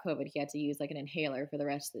he got COVID, he had to use like an inhaler for the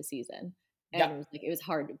rest of the season. And Yep. it was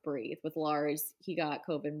hard to breathe. With Lars, he got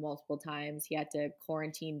COVID multiple times. He had to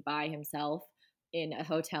quarantine by himself in a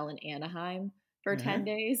hotel in Anaheim for 10 Hmm.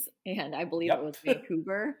 days. And I believe it was Yep.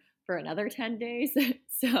 Vancouver for another 10 days.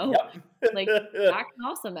 So Yep. like that can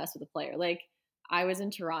also mess with a player. Like I was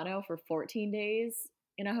in Toronto for 14 days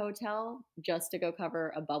in a hotel just to go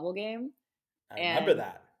cover a bubble game. I remember And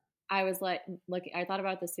that. I was like, look, I thought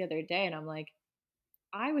about this the other day and I'm like,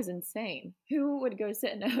 I was insane. Who would go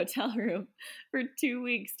sit in a hotel room for 2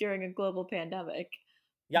 weeks during a global pandemic?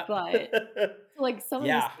 But Yep. like some of these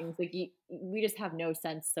Yeah. things, like we just have no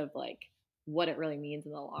sense of like what it really means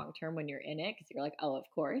in the long term when you're in it. Cause you're like, oh, of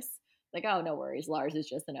course. Like, oh, no worries. Lars is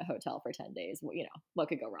just in a hotel for 10 days. Well, what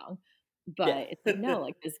could go wrong? Yeah. But it's like, no,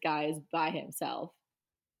 like this guy is by himself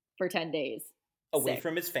for 10 days, Away sick,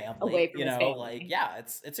 from his away family, from his like, family. yeah,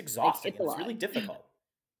 it's Like, exhausting it's a and it's lot. really difficult.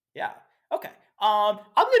 Yeah. Okay. I'm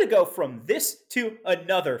going to go from this to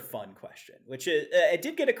another fun question, which is, I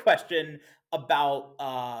did get a question about,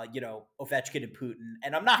 Ovechkin and Putin,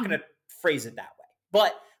 and I'm not going to phrase it that way.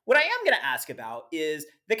 But what I am going to ask about is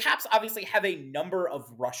the Caps obviously have a number of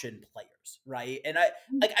Russian players, right? And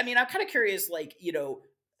I'm kind of curious, like,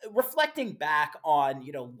 reflecting back on,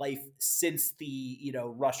 life since the,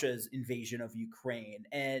 Russia's invasion of Ukraine.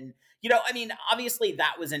 And, obviously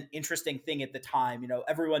that was an interesting thing at the time.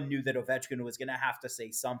 Everyone knew that Ovechkin was going to have to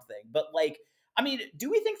say something, but like, do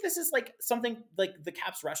we think this is like something like the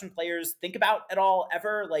Caps Russian players think about at all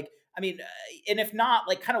ever? Like, and if not,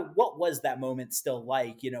 like, kind of what was that moment still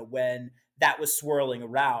like, when that was swirling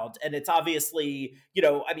around? And it's obviously,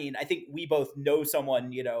 I think we both know someone,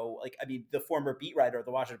 the former beat writer of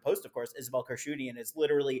the Washington Post, of course, Isabel Kershudian, is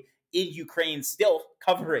literally in Ukraine still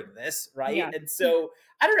covering this, right? Yeah. And so,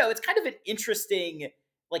 I don't know, it's kind of an interesting,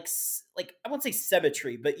 like I won't say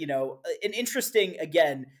symmetry, but, an interesting,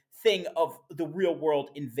 again, thing of the real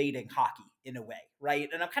world invading hockey in a way, right?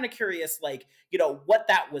 And I'm kind of curious, like, what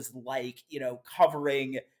that was like,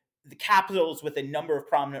 covering the Capitals with a number of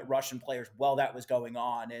prominent Russian players while that was going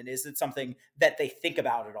on. And is it something that they think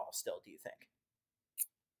about at all still, do you think?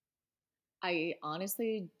 I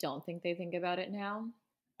honestly don't think they think about it now.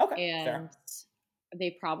 Okay, And fair.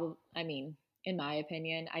 they probably, in my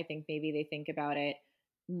opinion, I think maybe they think about it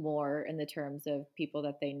more in the terms of people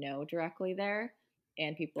that they know directly there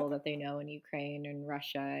and people Okay. that they know in Ukraine and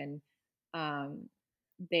Russia. And um,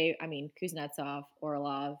 Kuznetsov,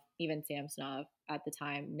 Orlov, even Samsonov at the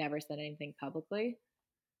time never said anything publicly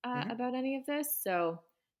Hmm. about any of this. So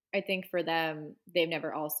I think for them, they've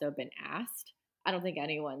never also been asked. I don't think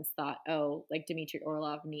anyone's thought, oh, like Dmitry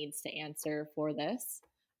Orlov needs to answer for this.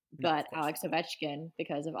 No, of But course Alex not. Ovechkin,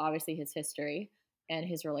 because of obviously his history and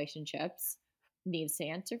his relationships, needs to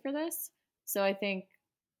answer for this. So I think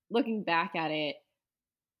looking back at it,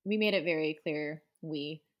 we made it very clear,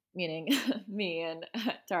 we, meaning me and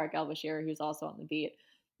Tarek El-Bashir, who's also on the beat,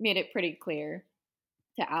 made it pretty clear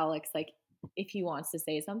to Alex, like, if he wants to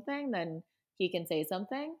say something, then he can say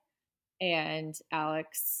something. And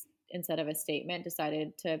Alex, instead of a statement,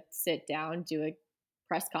 decided to sit down, do a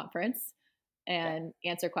press conference, Yeah. and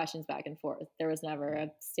answer questions back and forth. There was never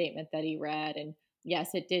a statement that he read. And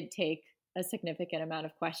yes, it did take a significant amount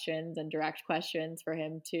of questions and direct questions for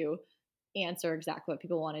him to answer exactly what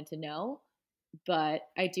people wanted to know. But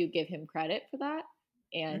I do give him credit for that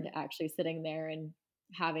and Mhm. actually sitting there and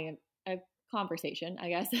having a conversation, I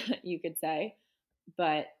guess you could say.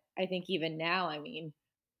 But I think even now,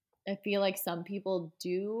 I feel like some people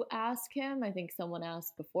do ask him. I think someone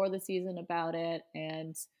asked before the season about it,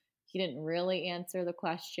 and he didn't really answer the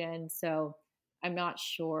question. So I'm not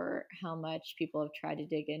sure how much people have tried to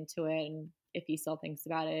dig into it and if he still thinks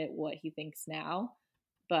about it, what he thinks now.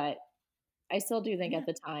 But I still do think Yeah. at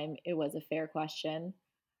the time it was a fair question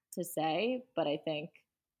to say. But I think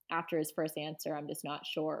after his first answer, I'm just not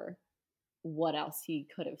sure what else he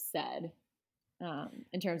could have said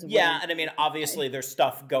in terms of what Yeah, he and wanted to say. obviously there's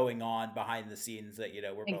stuff going on behind the scenes that,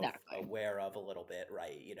 we're both Exactly. aware of a little bit,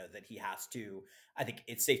 right? That he has to, I think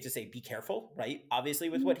it's safe to say, be careful, right? Obviously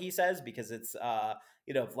with Mhm. what he says, because it's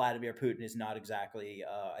Vladimir Putin is not exactly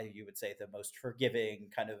you would say the most forgiving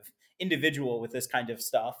kind of individual with this kind of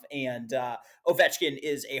stuff. And Ovechkin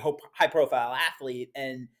is a high profile athlete,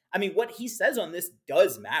 and what he says on this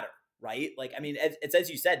does matter, right? Like, it's as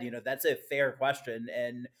you said, that's a fair question.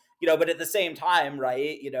 And but at the same time,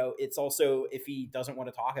 right, it's also, if he doesn't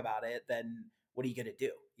want to talk about it, then what are you going to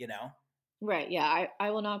do? Right. Yeah.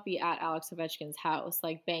 I will not be at Alex Ovechkin's house,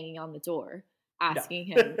 like banging on the door, No. asking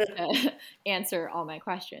him to answer all my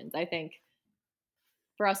questions. I think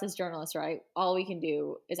for us as journalists, right, all we can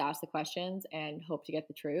do is ask the questions and hope to get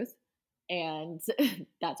the truth. And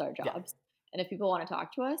that's our Yeah, jobs. And if people want to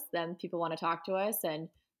talk to us, then people want to talk to us. And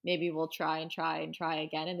maybe we'll try and try and try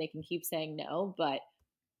again. And they can keep saying no, but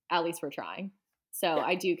at least we're trying. So yeah,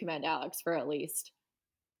 I do commend Alex for at least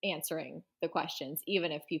answering the questions,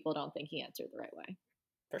 even if people don't think he answered the right way.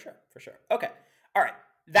 for sure, for sure. Okay, all right.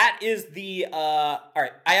 That is the all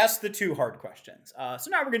right. I asked the two hard questions, so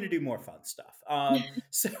now we're going to do more fun stuff.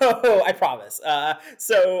 So I promise. The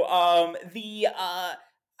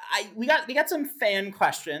I we got some fan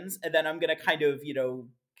questions, and then I'm going to kind of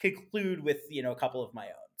conclude with a couple of my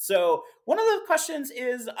own. So one of the questions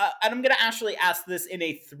is, and I'm going to actually ask this in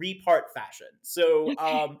a three-part fashion. So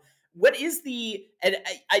Okay. what is the, and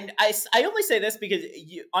I only say this because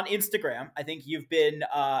on Instagram, I think you've been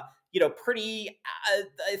pretty,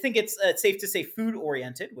 I think it's safe to say food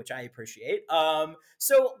oriented, which I appreciate.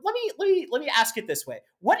 So let me ask it this way: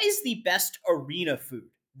 what is the best arena food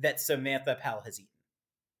that Samantha Pell has eaten?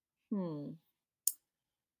 Hmm.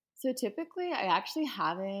 So typically, I actually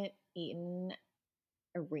haven't eaten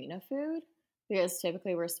arena food because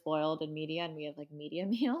typically we're spoiled in media and we have like media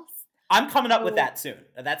meals. I'm coming up with So, that soon.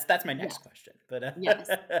 That's my next yes, question. But yes.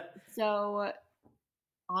 So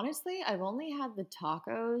honestly, I've only had the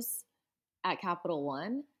tacos at Capital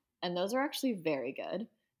One, and those are actually very good.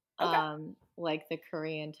 Okay. Like the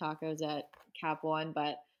Korean tacos at Cap One,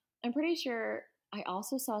 but I'm pretty sure I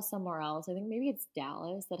also saw somewhere else. I think maybe it's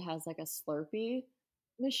Dallas that has like a Slurpee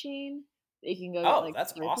machine that you can go get Oh, like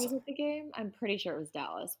that's Slurpees awesome. at the game. I'm pretty sure it was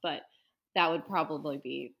Dallas, but that would probably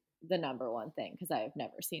be the number one thing because I have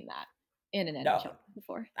never seen that in an No, NHL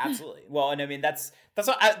before. absolutely. Well, and I mean that's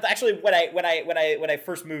what actually when I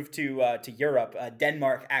first moved to Europe,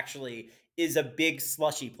 Denmark actually is a big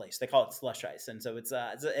slushy place. They call it slush ice, and so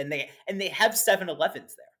and they have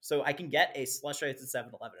 7-Elevens there, so I can get a slush ice at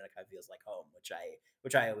 7-Eleven, and it kind of feels like home,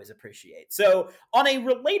 which I always appreciate. So, on a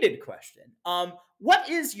related question, what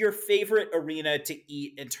is your favorite arena to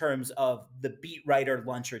eat in terms of the beat writer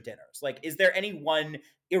lunch or dinners? Like, is there any one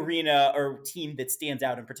arena or team that stands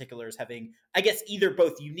out in particular as having, I guess, either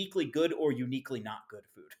both uniquely good or uniquely not good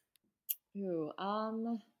food? Ooh,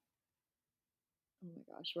 oh my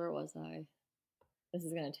gosh, where was I? This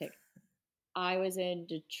is gonna take. I was in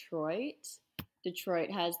Detroit.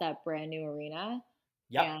 Detroit has that brand new arena,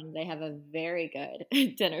 Yep. and they have a very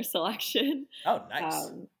good dinner selection. Oh, nice.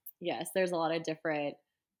 Um, yes, there's a lot of different,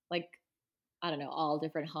 like, I don't know, all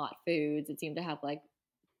different hot foods. It seemed to have like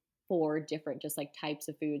four different just like types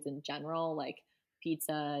of foods in general, like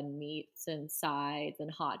pizza and meats and sides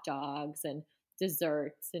and hot dogs and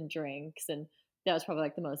desserts and drinks. And that was probably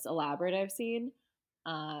like the most elaborate I've seen.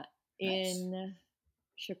 Uh, Nice. in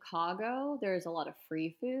Chicago, there's a lot of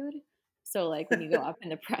free food. So like when you go up in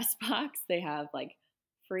the press box, they have like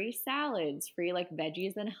free salads, free like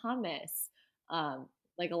veggies and hummus,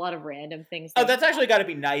 like a lot of random things Oh, like that's actually got to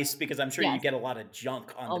be nice because I'm sure you yes. get a lot of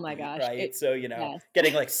junk on Oh the my beat, gosh. right? So, Yes.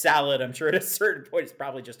 getting like salad, I'm sure at a certain point is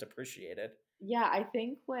probably just appreciated. Yeah, I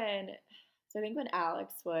think when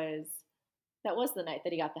Alex was that was the night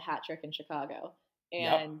that he got the hat trick in Chicago,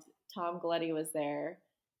 Yep. and Tom Gleddy was there,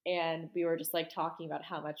 and we were just like talking about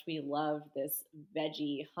how much we loved this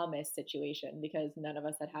veggie hummus situation because none of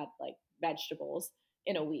us had had like vegetables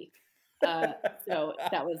in a week. Uh, so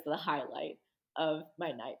that was the highlight of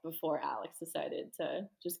my night before Alex decided to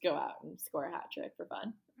just go out and score a hat trick for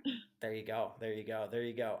fun. There you go. There you go. There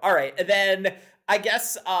you go. All right. And then I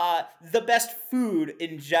guess the best food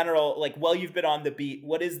in general, like while you've been on the beat,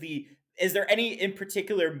 is there any in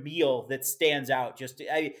particular meal that stands out?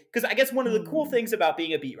 Because I guess one of the cool Mm. things about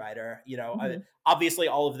being a beat writer, Mhm. obviously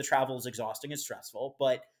all of the travel is exhausting and stressful,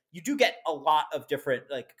 but you do get a lot of different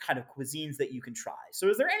like kind of cuisines that you can try. So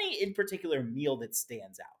is there any in particular meal that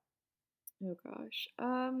stands out? Oh gosh.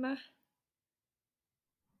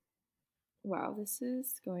 Wow, this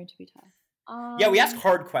is going to be tough. Yeah, we ask Um,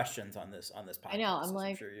 hard questions on this I know. I'm podcast, as I'm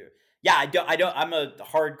like, sure you. Yeah, I don't. I'm a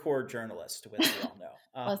hardcore journalist, as we all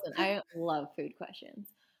know. listen, I love food questions.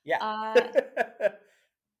 Yeah. Uh,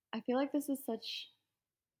 I feel like this is such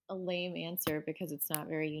a lame answer because it's not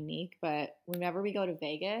very unique, but whenever we go to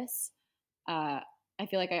Vegas, uh, I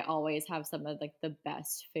feel like I always have some of like the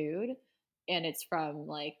best food, and it's from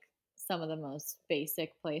like some of the most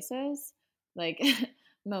basic places. Like Yeah.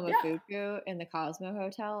 Momofuku in the Cosmo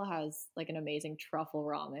Hotel has like an amazing truffle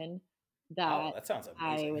ramen Oh, that that sounds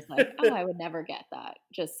I amazing. was like, oh, I would never get that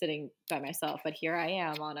just sitting by myself. But here I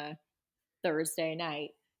am on a Thursday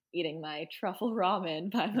night eating my truffle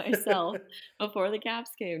ramen by myself before the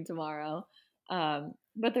Caps game tomorrow.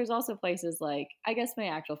 But there's also places like I guess my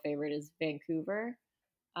actual favorite is Vancouver.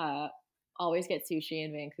 Uh, always get sushi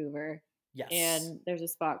in Vancouver, Yes. and there's a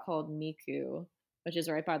spot called Miku, which is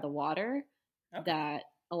right by the water Okay. that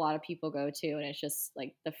a lot of people go to, and it's just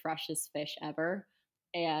like the freshest fish ever.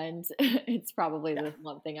 And it's probably Yeah. the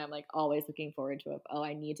one thing I'm like always looking forward to of, oh,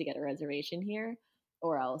 I need to get a reservation here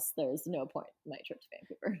or else there's no point in my trip to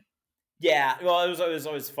Vancouver. Yeah, well, it was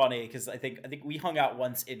always funny because I think we hung out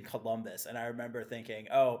once in Columbus, and I remember thinking,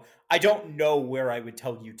 "Oh, I don't know where I would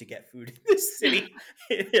tell you to get food in this city,"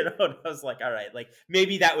 And I was like, "All right, like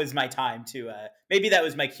maybe that was my time to, maybe that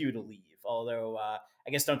was my cue to leave." Although, I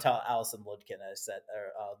guess don't tell Allison Ludkin I said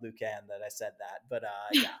or Lucan that I said that, but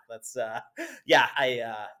yeah, that's yeah,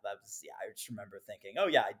 I just remember thinking, "Oh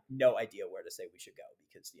yeah, I had no idea where to say we should go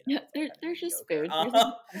because Yeah, it's all kind of there's just mediocre." food. There's nothing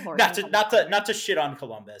Not important to about a not to summer. not to shit on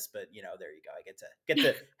Columbus, but there you go. I get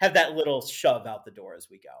to have that little shove out the door as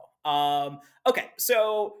we go. Okay,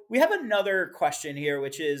 so we have another question here,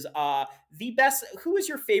 which is the best. Who is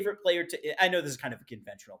your favorite player to? I know this is kind of a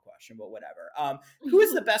conventional question, but whatever. Who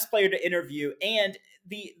is the best player to interview? And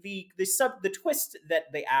the twist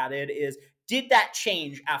that they added is, did that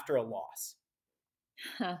change after a loss?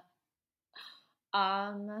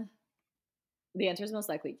 um, the answer is most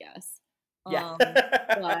likely yes. Yeah.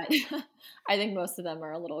 But I think most of them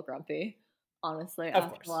are a little grumpy, honestly, Of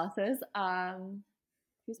after course. losses.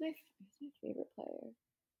 Who's my favorite player?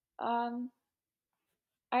 Um,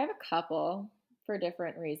 I have a couple for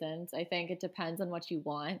different reasons. I think it depends on what you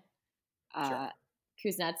want. Sure. Uh,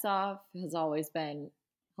 Kuznetsov has always been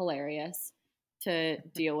hilarious to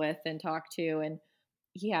deal with and talk to, and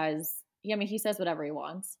I mean, he says whatever he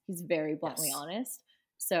wants. He's very bluntly Yes. honest.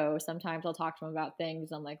 So sometimes I'll talk to him about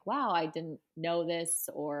things. I'm like, wow, I didn't know this,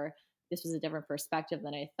 or this was a different perspective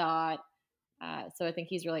than I thought. So I think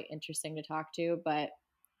he's really interesting to talk to. But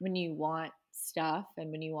when you want stuff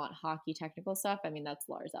and when you want hockey technical stuff, I mean, that's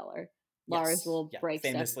Lars Eller. Lars Yes. will Yeah. break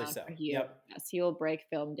stuff Famously down so. for you. Yep. Yes, he will break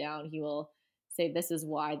film down. He will say, this is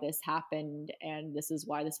why this happened, and this is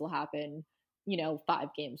why this will happen, 5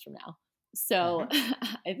 games from now. So Hmm.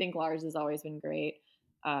 I think Lars has always been great.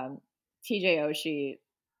 TJ Oshie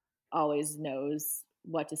always knows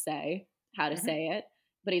what to say, how to Hmm. say it,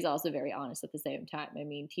 but he's also very honest at the same time. I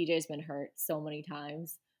mean, TJ's been hurt so many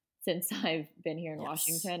times since I've been here in Yes.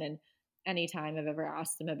 Washington, and anytime I've ever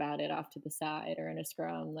asked him about it off to the side or in a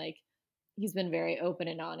scrum, like he's been very open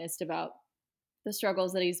and honest about the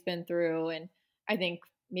struggles that he's been through. And I think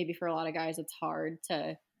maybe for a lot of guys, it's hard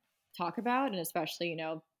to talk about, and especially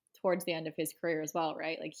towards the end of his career as well,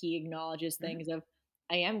 right? Like he acknowledges Hmm. things of,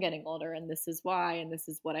 I am getting older and this is why, and this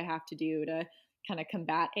is what I have to do to kind of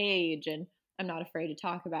combat age, and I'm not afraid to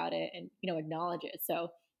talk about it and acknowledge it.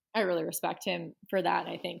 So I really respect him for that,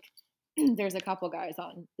 and I think there's a couple guys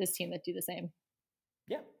on this team that do the same.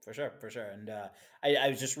 Yeah, for sure. And I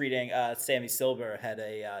was just reading. Sammy Silver had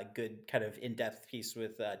a good kind of in-depth piece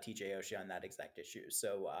with TJ Oshie on that exact issue.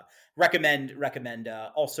 So recommend.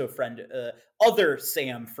 Also, other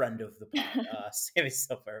Sam, friend of the pod, Sammy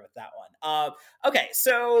Silver with that one. Okay,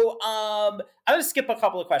 so I'm gonna skip a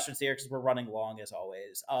couple of questions here because we're running long as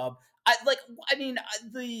always. I like. I mean,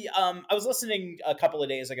 the I was listening a couple of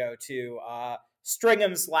days ago to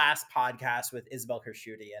Stringham's last podcast with Isabel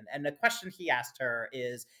Kershuti, and the question he asked her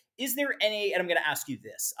is there any, and I'm going to ask you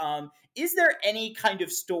this, is there any kind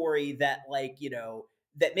of story that, like,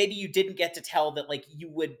 that maybe you didn't get to tell that, like, you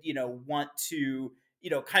would, want to,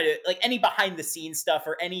 kind of like any behind the scenes stuff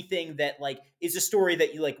or anything that, like, is a story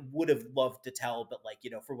that you, like, would have loved to tell, but, like,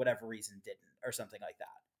 for whatever reason didn't, or something like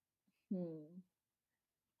that? Hmm.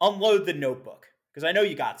 Unload the notebook, because I know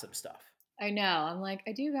you got some stuff. I know. I'm like,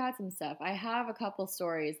 I do got some stuff. I have a couple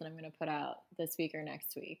stories that I'm going to put out this week or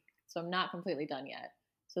next week. So I'm not completely done yet.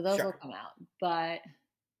 So those will Sure. come out. But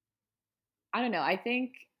I don't know. I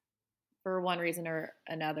think for one reason or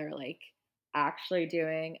another, like actually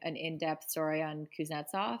doing an in depth story on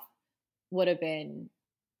Kuznetsov would have been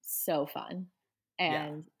so fun Yeah.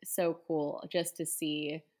 and so cool just to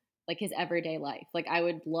see like his everyday life. Like I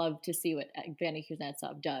would love to see what Evgeny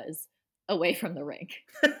Kuznetsov does away from the rink.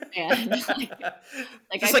 And like Just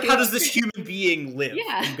I like, how feel does this human being live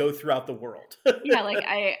yeah. and go throughout the world? Yeah, like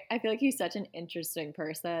I feel like he's such an interesting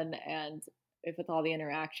person, and with all the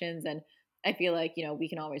interactions, and I feel like we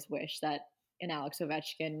can always wish that an Alex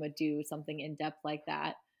Ovechkin would do something in depth like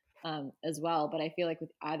that as well. But I feel like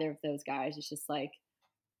with either of those guys, it's just like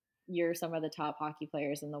you're some of the top hockey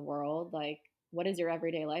players in the world. Like, what is your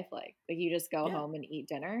everyday life like? Like, you just go Yeah. home and eat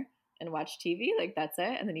dinner and watch TV, like that's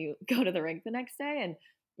it, and then you go to the rink the next day, and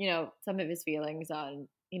some of his feelings on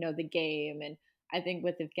the game. And I think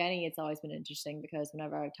with Evgeny, it's always been interesting because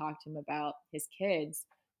whenever I've talked to him about his kids,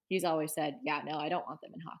 he's always said, "Yeah, no, I don't want them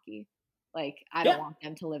in hockey. Like, I don't Yeah. want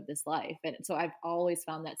them to live this life." And so I've always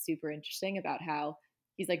found that super interesting about how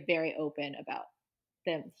he's like very open about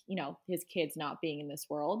them, his kids not being in this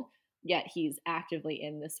world, yet he's actively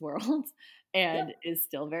in this world Yeah. and is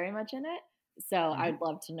still very much in it. So Hmm. I'd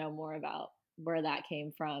love to know more about where that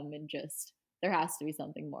came from, and just there has to be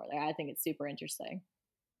something more there. I think it's super interesting.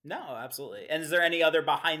 No, absolutely. And is there any other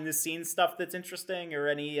behind the scenes stuff that's interesting, or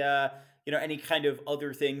any any kind of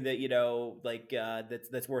other thing that like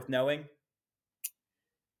that's worth knowing?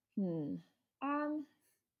 Hmm. Um,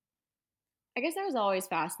 I guess I was always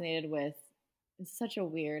fascinated with, it's such a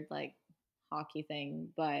weird like hockey thing,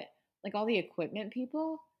 but like all the equipment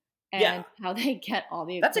people Yeah. and how they get all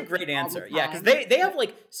the That's a equipment great all the answer. Yeah, because time. they have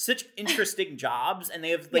like such interesting jobs, and they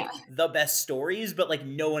have Yeah. like the best stories, but like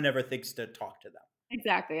no one ever thinks to talk to them.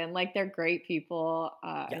 Exactly, and, like, they're great people.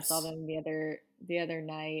 I saw Yes. them the other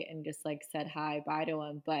night and just, like, said hi, bye to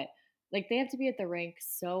them. But, like, they have to be at the rink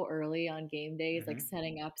so early on game days, like, Hmm.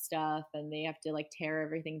 setting up stuff, and they have to, like, tear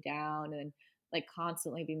everything down and, like,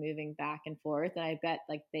 constantly be moving back and forth, and I bet,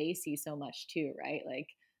 like, they see so much too, right? Like,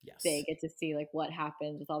 they Yes. get to see like what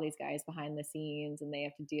happens with all these guys behind the scenes, and they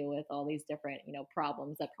have to deal with all these different,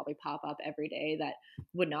 problems that probably pop up every day that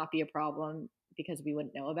would not be a problem because we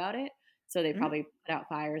wouldn't know about it. So they Mhm. probably put out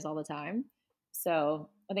fires all the time. So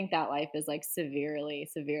I think that life is like severely,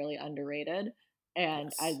 severely underrated.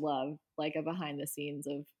 And I Yes. love like a behind the scenes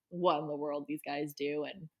of what in the world these guys do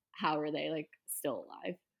and how are they like still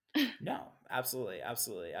alive. No, absolutely,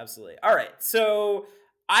 absolutely, absolutely. All right. So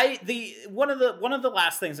I the one of the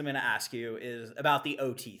last things I'm going to ask you is about the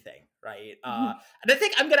OT thing, right? And I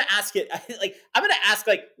think I'm going to ask it like I'm going to ask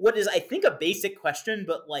like what is I think a basic question,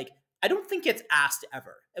 but like I don't think it's asked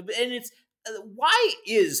ever. And it's why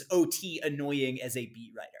is OT annoying as a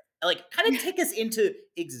beat writer? Like kind of take us into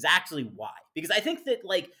exactly why, because I think that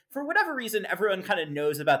like for whatever reason everyone kind of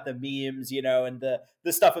knows about the memes, and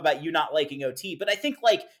the stuff about you not liking OT, but I think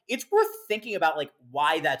like it's worth thinking about like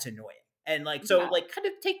why that's annoying. And like so Yeah. like kind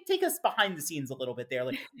of take us behind the scenes a little bit there.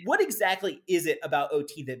 Like what exactly is it about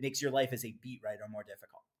OT that makes your life as a beat writer more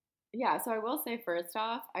difficult? Yeah, so I will say first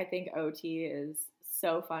off, I think OT is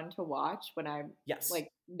so fun to watch when I'm Yes.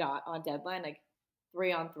 like not on deadline. Like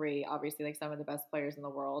 3-on-3, obviously, like some of the best players in the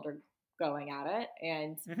world are going at it.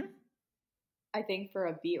 And Hmm. I think for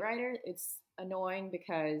a beat writer, it's annoying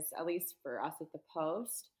because, at least for us at the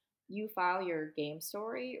Post, you file your game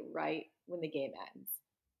story right when the game ends.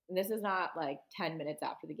 And this is not like 10 minutes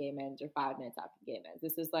after the game ends or 5 minutes after the game ends.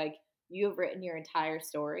 This is like you have written your entire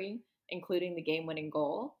story, including the game winning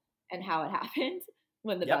goal and how it happened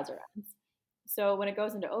when the Yep. buzzer ends. So when it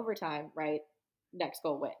goes into overtime, right, next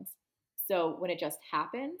goal wins. So when it just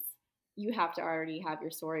happens, you have to already have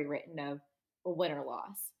your story written of a win or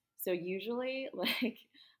loss. So usually, like,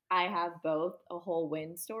 I have both a whole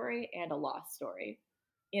win story and a loss story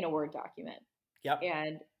in a Word document. Yep.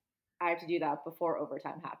 And I have to do that before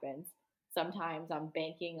overtime happens. Sometimes I'm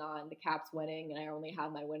banking on the Caps winning and I only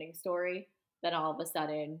have my winning story. Then all of a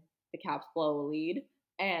sudden, the Caps blow a lead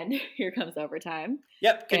and here comes overtime.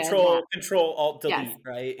 Yep. And now, Control Alt yes, Delete,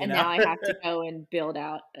 right? and now I have to go and build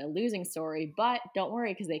out a losing story, but don't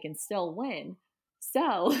worry because they can still win.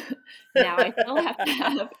 So now I still have to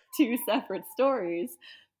have two separate stories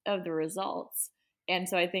of the results. And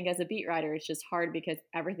so I think as a beat writer, it's just hard because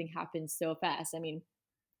everything happens so fast. I mean,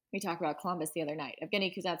 we talked about Columbus the other night.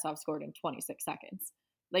 Evgeny Kuznetsov scored in 26 seconds.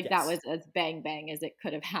 Like that Yes. was as bang bang as it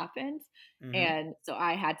could have happened. Hmm. And so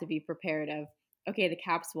I had to be prepared of, okay, the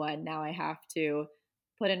Caps won. Now I have to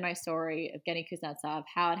put in my story of Evgeny Kuznetsov,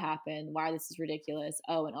 how it happened, why this is ridiculous.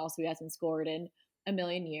 Oh, and also he hasn't scored in a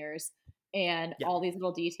million years. And Yeah. all these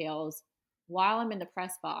little details while I'm in the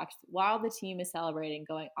press box, while the team is celebrating,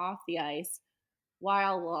 going off the ice,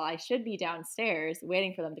 while I should be downstairs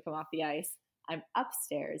waiting for them to come off the ice, I'm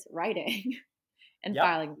upstairs writing and Yep.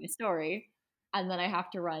 filing my story. And then I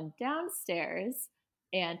have to run downstairs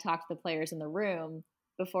and talk to the players in the room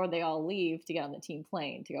before they all leave to get on the team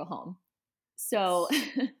plane to go home. So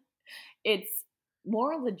Yes. it's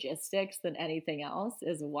more logistics than anything else,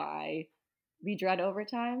 is why we dread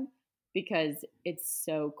overtime, because it's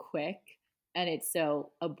so quick and it's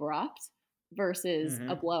so abrupt versus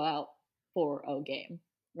a Hmm. blowout 4-0 game,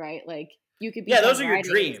 right? Like you could be Yeah, done those are your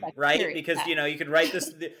writing in the dream, second right? period. Because Yeah, you could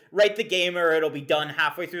write the game, or it'll be done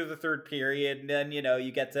halfway through the third period, and then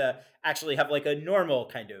you get to actually have like a normal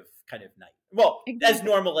kind of night. Well, as exactly.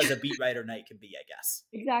 normal as a beat writer night can be, I guess.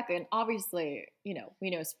 Exactly. And obviously, we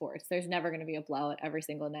know sports. There's never going to be a blowout every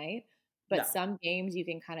single night. No. But some games you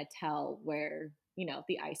can kind of tell where,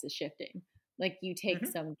 the ice is shifting. Like you take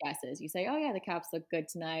Hmm. some guesses. You say, oh, yeah, the Caps look good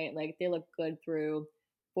tonight. Like they look good through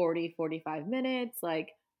 40, 45 minutes. Like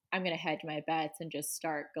I'm going to hedge my bets and just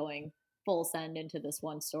start going full send into this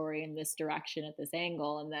one story in this direction at this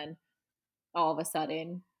angle. And then all of a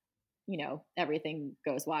sudden, everything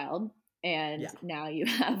goes wild. And Yeah. now you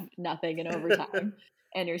have nothing in overtime.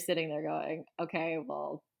 And you're sitting there going, okay,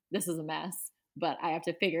 well, this is a mess, but I have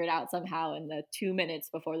to figure it out somehow in the 2 minutes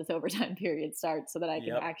before this overtime period starts so that I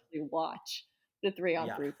can Yep. actually watch the three on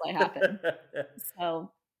Yeah. three play happen.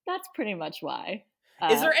 So that's pretty much why.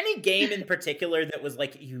 Is Uh, there any game in particular that was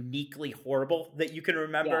like uniquely horrible that you can yes,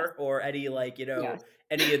 remember, or any like yes.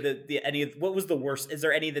 any of the any of what was the worst? Is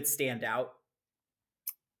there any that stand out?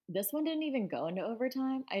 This one didn't even go into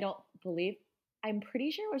overtime. I don't believe. I'm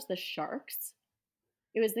pretty sure it was the Sharks.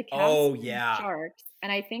 It was the Caps Oh and yeah. Sharks,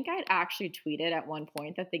 and I think I'd actually tweeted at one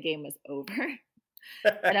point that the game was over.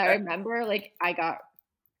 And I remember, like, I got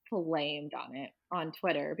flamed on it on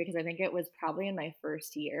Twitter because I think it was probably in my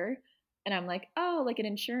first year, and I'm like, "Oh, like an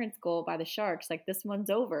insurance goal by the Sharks, like, this one's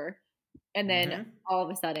over." And then Hmm. all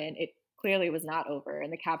of a sudden, it clearly was not over,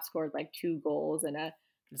 and the Caps scored, like, 2 goals in a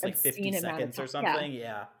It's like 50 obscene amount of seconds time. or Yeah, something.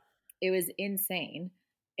 Yeah. it was insane.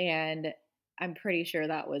 And I'm pretty sure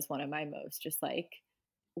that was one of my most just like,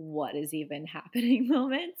 what is even happening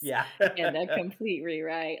moments, Yeah. and a complete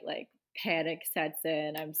rewrite, like, panic sets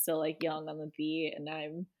in. I'm still, like, young on the beat, and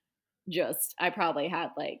I probably had,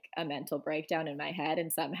 like, a mental breakdown in my head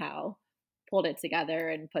and somehow pulled it together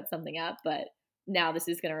and put something up, but now this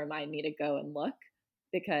is gonna remind me to go and look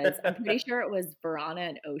because I'm pretty sure it was Verana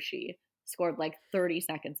and Oshie scored, like, 30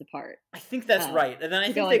 seconds apart, I think that's uh, right, and then I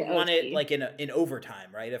to think go they into won it, OT. like, in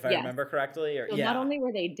overtime, right, if I Yes. remember correctly, or So not yeah. only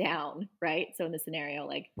were they down, right? So in the scenario,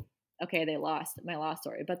 like, okay, they lost my lost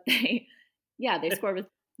story, but yeah, they scored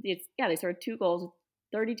they scored 2 goals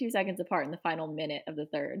 32 seconds apart in the final minute of the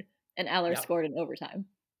 3rd, and Eller Yep. scored in overtime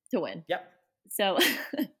to win. Yep. So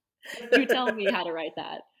you tell me how to write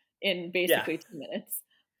that in Yeah. basically 2 minutes.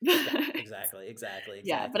 Yeah, But exactly, exactly,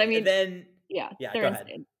 yeah, but I exactly, and mean, then yeah, yeah, they're go ahead.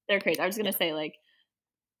 insane. They're crazy. I was Yeah. gonna say, like,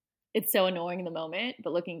 it's so annoying in the moment,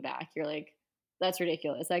 but looking back, you're like, "That's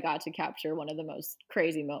ridiculous. I got to capture one of the most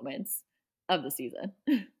crazy moments of the season."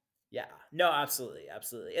 Yeah. No, absolutely,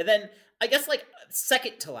 absolutely. And then I guess like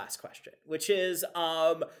second to last question, which is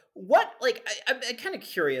what like I'm kind of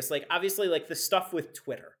curious, like obviously like the stuff with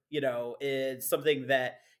Twitter, is something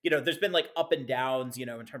that, there's been like up and downs,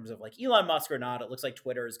 in terms of like Elon Musk or not. It looks like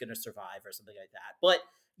Twitter is gonna survive or something like that. But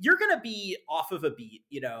you're gonna be off of a beat,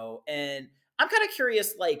 and I'm kind of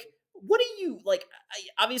curious, like, what do you like?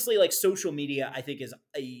 Obviously, like social media, I think is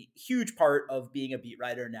a huge part of being a beat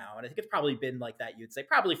writer now, and I think it's probably been like that. You'd say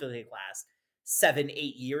probably for the last 7,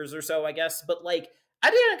 8 years or so, I guess. But like, I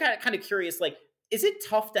think I'm kind of curious, like, is it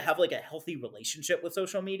tough to have like a healthy relationship with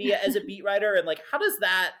social media as a beat writer, and like, how does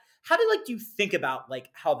that? How do you think about like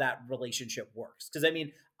how that relationship works? Because I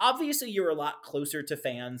mean, obviously, you're a lot closer to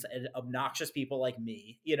fans and obnoxious people like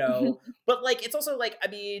me, but like it's also like, I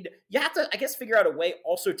mean, you have to, I guess, figure out a way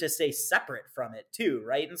also to stay separate from it too,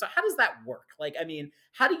 right? And so how does that work? Like, I mean,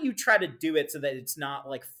 how do you try to do it so that it's not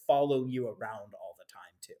like following you around all the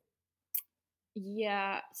time too?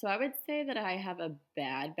 Yeah, so I would say that I have a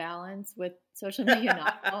bad balance with social media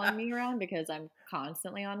not following me around because I'm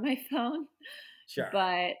constantly on my phone. Sure.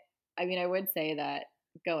 But I mean, I would say that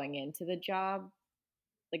going into the job,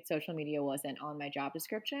 like social media wasn't on my job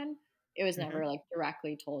description. It was Hmm. never like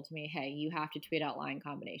directly told to me, hey, you have to tweet out line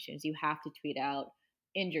combinations, you have to tweet out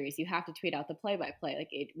injuries, you have to tweet out the play by play. Like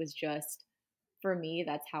it was just for me,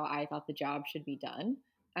 that's how I thought the job should be done.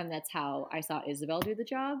 And that's how I saw Isabel do the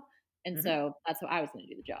job. And Hmm. so that's how I was going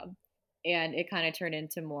to do the job. And it kind of turned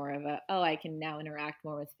into more of a, oh, I can now interact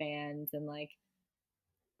more with fans. And like,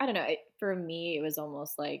 I don't know. For me, it was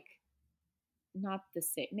almost like not the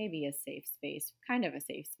safe, maybe a safe space, kind of a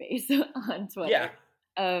safe space on Yeah. Twitter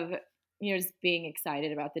of, just being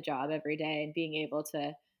excited about the job every day and being able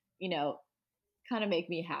to, you know, kind of make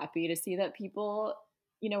me happy to see that people,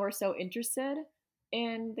 are so interested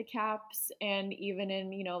in the caps and even in,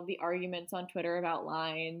 the arguments on Twitter about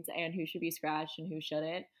lines and who should be scratched and who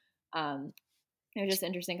shouldn't. They're just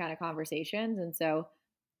interesting kind of conversations. And so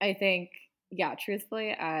I think, yeah,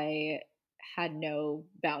 truthfully, I had no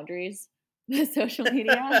boundaries with social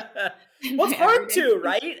media in Well, it's my hard everyday to, life.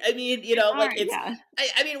 right? I mean, It's like hard, it's. yeah.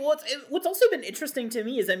 I mean, what's also been interesting to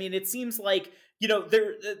me is, I mean, it seems like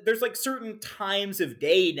there's like certain times of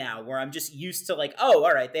day now where I'm just used to like, oh,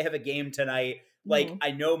 all right, they have a game tonight. Like, Mhm.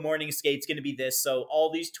 I know morning skate's going to be this, so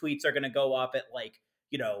all these tweets are going to go up at like,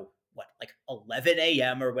 what, like 11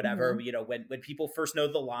 a.m. or whatever. Mhm. When people first know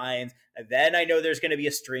the lines, and then I know there's going to be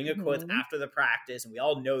a string of quotes Mhm. after the practice, and we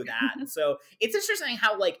all know that. And so it's interesting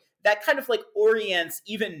how like that kind of like orients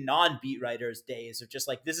even non-beat writers days of just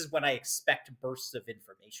like, this is when I expect bursts of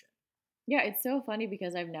information. Yeah, it's so funny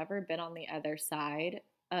because I've never been on the other side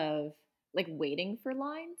of, like, waiting for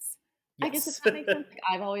lines. I guess if Yes. that makes sense, like,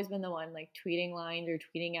 I've always been the one, like, tweeting lines or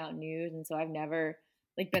tweeting out news, and so I've never,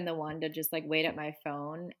 like, been the one to just, like, wait at my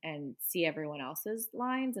phone and see everyone else's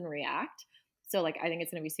lines and react. So, like, I think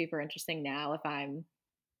it's gonna be super interesting now if I'm,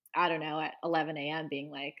 I don't know, at 11 a.m.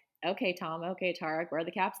 being like, "Okay, Tom, okay, Tarek, where are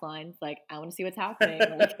the Caps lines? Like, I wanna see what's happening,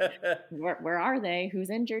 like, where are they?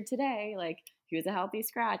 Who's injured today? Like, who's a healthy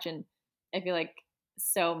scratch?" And I feel like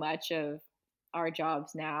so much of our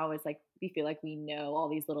jobs now is like we feel like we know all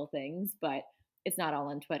these little things, but it's not all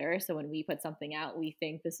on Twitter. So when we put something out, we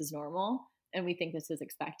think this is normal and we think this is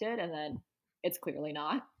expected, and then it's clearly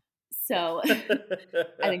not. Yeah. So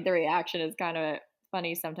I think the reaction is kind of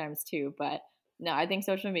funny sometimes too. But no, I think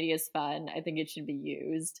social media is fun. I think it should be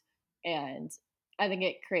used. And I think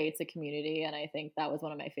it creates a community. And I think that was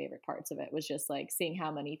one of my favorite parts of it was just like seeing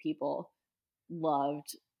how many people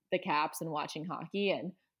loved the Caps and watching hockey.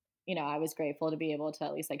 And, I was grateful to be able to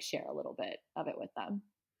at least like share a little bit of it with them.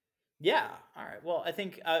 Yeah. All right. Well, I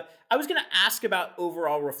think I was going to ask about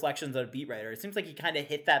overall reflections on a beat writer. It seems like you kind of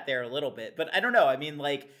hit that there a little bit, but I don't know. I mean,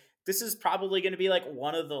 like, this is probably going to be like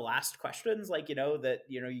one of the last questions, like, that,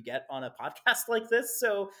 you get on a podcast like this. So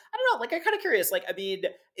I don't know. Like, I'm kind of curious. Like, I mean,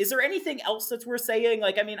 is there anything else that's worth saying?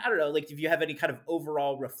 Like, I mean, I don't know. Like, if you have any kind of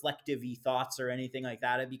overall reflective thoughts or anything like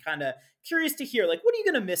that, I'd be kind of curious to hear, like, what are you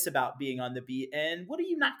going to miss about being on the beat and what are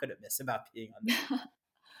you not going to miss about being on the beat?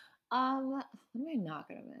 What am I not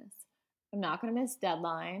gonna miss? I'm not gonna miss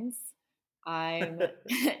deadlines. I'm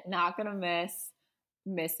not gonna miss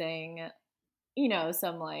missing,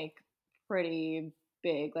 some like pretty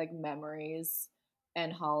big like memories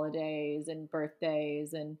and holidays and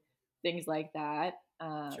birthdays and things like that.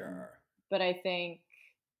 Sure. But I think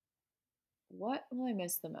what will I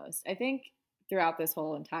miss the most? I think throughout this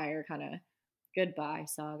whole entire kind of goodbye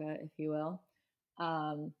saga, if you will,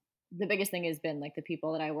 um, the biggest thing has been like the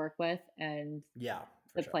people that I work with and Yeah,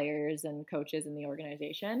 for the sure. players and coaches in the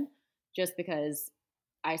organization, just because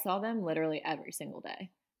I saw them literally every single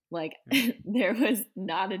day. Like Mhm. there was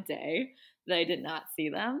not a day that I did not see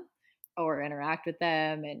them or interact with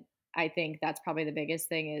them. And I think that's probably the biggest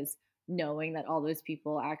thing is knowing that all those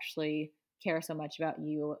people actually care so much about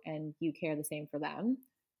you and you care the same for them.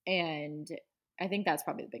 And I think that's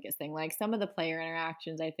probably the biggest thing. Like some of the player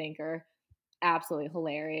interactions I think are absolutely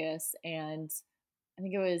hilarious. And I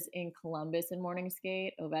think it was in Columbus in morning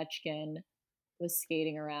skate. Ovechkin was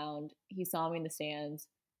skating around. He saw me in the stands,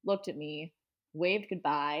 looked at me, waved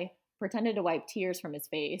goodbye, pretended to wipe tears from his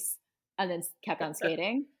face, and then kept on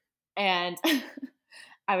skating. And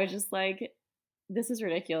I was just like, this is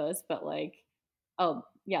ridiculous, but like, oh,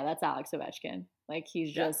 yeah, that's Alex Ovechkin. Like,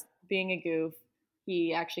 he's Yeah. just being a goof.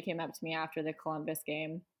 He actually came up to me after the Columbus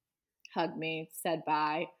game, hugged me, said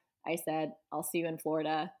bye. I said, I'll see you in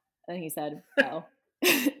Florida. And he said, oh.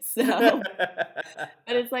 So,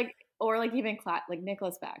 but it's like, or like even like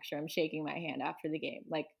Nicholas Backstrom shaking my hand after the game,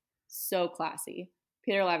 like so classy.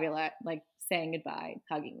 Peter Laviolette like saying goodbye,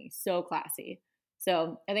 hugging me, so classy.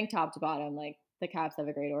 So I think top to bottom, like the Caps have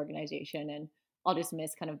a great organization, and I'll just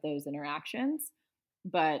miss kind of those interactions,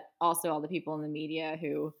 but also all the people in the media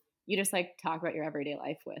who you just like talk about your everyday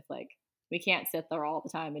life with. Like we can't sit there all the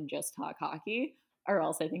time and just talk hockey, or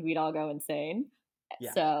else I think we'd all go insane.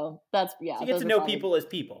 Yeah. So that's So yeah, you get those to are know probably people as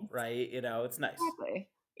people, right? It's nice. exactly.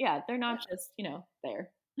 Yeah, they're not Yeah. just,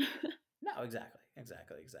 there. No,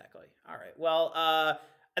 exactly. All right. Well,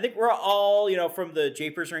 I think we're all, from the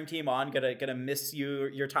Japers Ring team on, gonna miss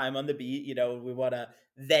your time on the beat. We want to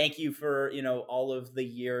thank you for all of the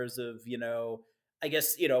years of I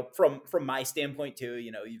guess from my standpoint too.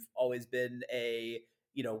 You've always been a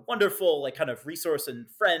wonderful like kind of resource and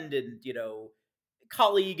friend and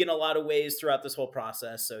colleague in a lot of ways throughout this whole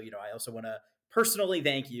process. So, I also want to personally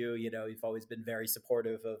thank you. You've always been very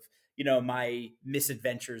supportive of, my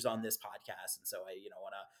misadventures on this podcast. And so I,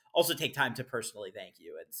 want to also take time to personally thank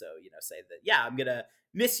you. And so, say that, yeah, I'm going to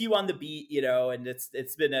miss you on the beat, and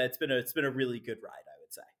it's been a really good ride, I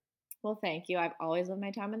would say. Well, thank you. I've always loved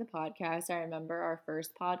my time in the podcast. I remember our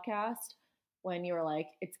first podcast when you were like,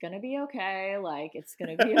 "It's gonna be okay. Like, it's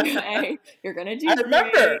gonna be okay. You're gonna I do great."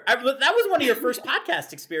 remember that was one of your first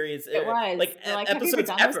podcast experience, It was. like You're like, "Have you ever episodes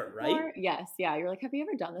done this ever, right? before?" Yes. Yeah. You're like, "Have you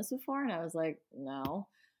ever done this before?" And I was like, "No."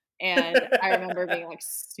 And I remember being like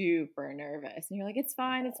super nervous. And you're like, "It's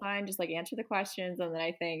fine. It's fine. Just like answer the questions." And then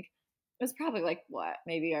I think it was probably like what,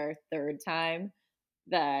 maybe our third time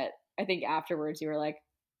that I think afterwards you were like,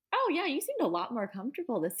 "Oh yeah, you seemed a lot more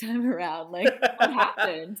comfortable this time around. Like, what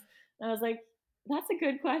happened?" And I was like, "That's a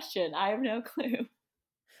good question. I have no clue."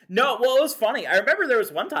 No, well, it was funny. I remember there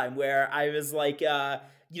was one time where I was like,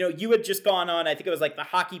 you had just gone on, I think it was like the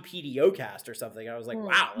Hockey PDO cast or something. I was like,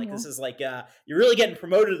 wow, like Mhm. this is like, you're really getting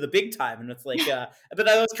promoted to the big time. And it's like, but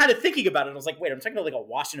I was kind of thinking about it. I was like, wait, I'm talking to like a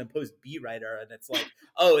Washington Post beat writer. And it's like,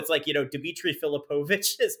 oh, it's like, Dmitry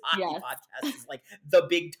Filipovich's hockey Yes. podcast is like the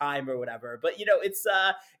big time or whatever. But,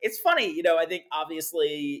 it's funny, I think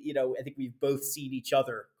obviously, I think we've both seen each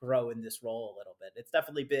other grow in this role a little bit. It's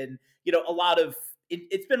definitely been, a lot of,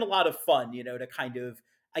 it's been a lot of fun, to kind of,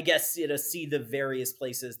 I guess, see the various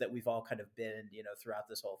places that we've all kind of been, throughout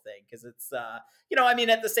this whole thing. Cause it's, I mean,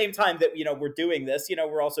 at the same time that, we're doing this,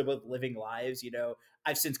 we're also both living lives,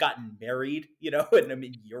 I've since gotten married, and I'm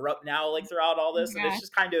in Europe now, like throughout all Oh this. my And it's gosh.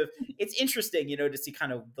 just kind of, it's interesting, to see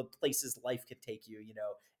kind of the places life could take you,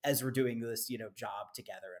 as we're doing this, job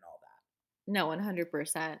together and all that. No,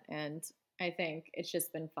 100%. And I think it's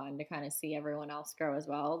just been fun to kind of see everyone else grow as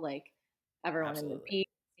well. Like everyone in the Absolutely. beat,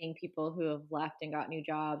 seeing people who have left and got new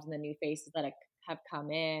jobs and the new faces that have come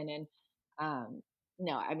in. And um,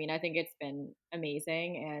 no, I mean, I think it's been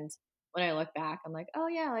amazing. And when I look back, I'm like, oh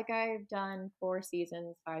yeah, like I've done 4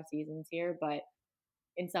 seasons, 5 seasons here, but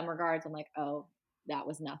in some regards, I'm like, oh, that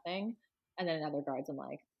was nothing. And then in other regards, I'm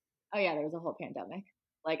like, oh yeah, there was a whole pandemic.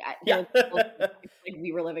 There Yeah. was a whole like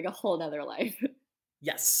we were living a whole nother life.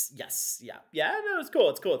 Yes, yes, yeah, yeah. No, it's cool.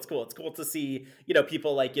 It's cool. It's cool. It's cool to see,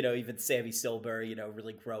 people like, even Sammy Silver,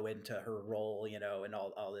 really grow into her role, and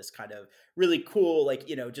all this kind of really cool, like,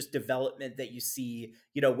 just development that you see,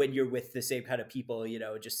 when you're with the same kind of people,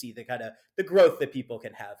 just see the kind of the growth that people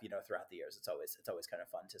can have, throughout the years. It's always kind of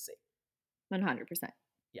fun to see. 100%.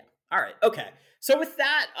 Yeah. All right. Okay. So with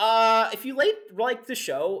that, if you like the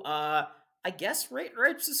show, I guess rate,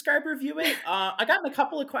 subscribe, review it. I gotten a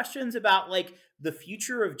couple of questions about like the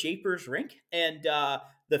future of Japers Rink and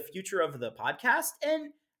the future of the podcast,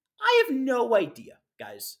 and I have no idea,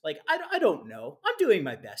 guys. Like, I don't know. I'm doing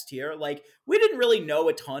my best here. Like, we didn't really know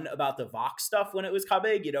a ton about the Vox stuff when it was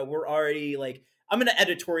coming. We're already like, I'm going to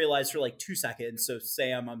editorialize for like 2 seconds. So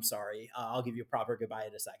Sam, I'm sorry. I'll give you a proper goodbye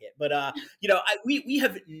in a second. But we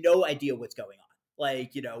have no idea what's going on.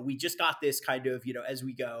 Like, we just got this kind of, as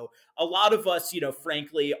we go. A lot of us,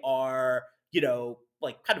 frankly, are,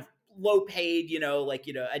 like kind of low paid, like,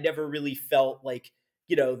 I never really felt like,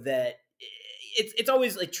 that it's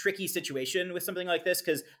always like tricky situation with something like this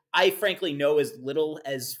because I frankly know as little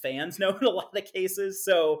as fans know in a lot of cases.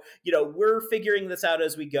 So, we're figuring this out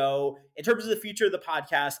as we go. In terms of the future of the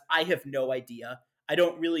podcast, I have no idea. I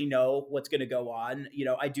don't really know what's going to go on.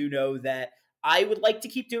 I do know that I would like to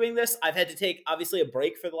keep doing this. I've had to take obviously a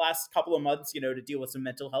break for the last couple of months, to deal with some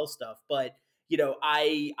mental health stuff. But,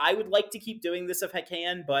 I would like to keep doing this if I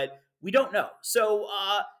can, but we don't know. So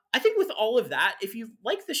I think with all of that, if you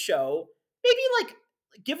like the show, maybe like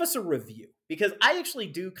give us a review because I actually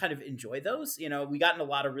do kind of enjoy those. We gotten a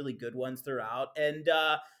lot of really good ones throughout. And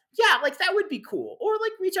yeah, like that would be cool. Or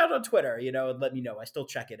like reach out on Twitter, and let me know. I still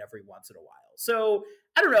check it every once in a while. So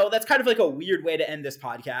I don't know. That's kind of like a weird way to end this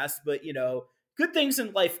podcast, but good things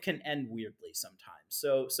in life can end weirdly sometimes.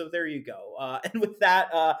 So there you go. And with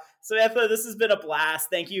that, Samantha, this has been a blast.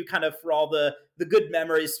 Thank you kind of for all the good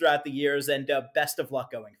memories throughout the years and best of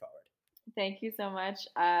luck going forward. Thank you so much.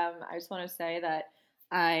 I just want to say that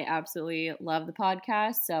I absolutely love the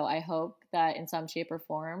podcast. So I hope that in some shape or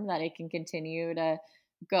form that it can continue to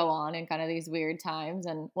go on in kind of these weird times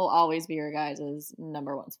and will always be your guys'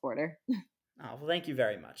 number one supporter. Oh, well, thank you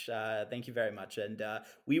very much. Thank you very much, and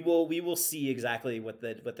we will see exactly what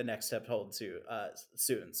the next step holds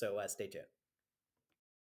soon. So stay tuned.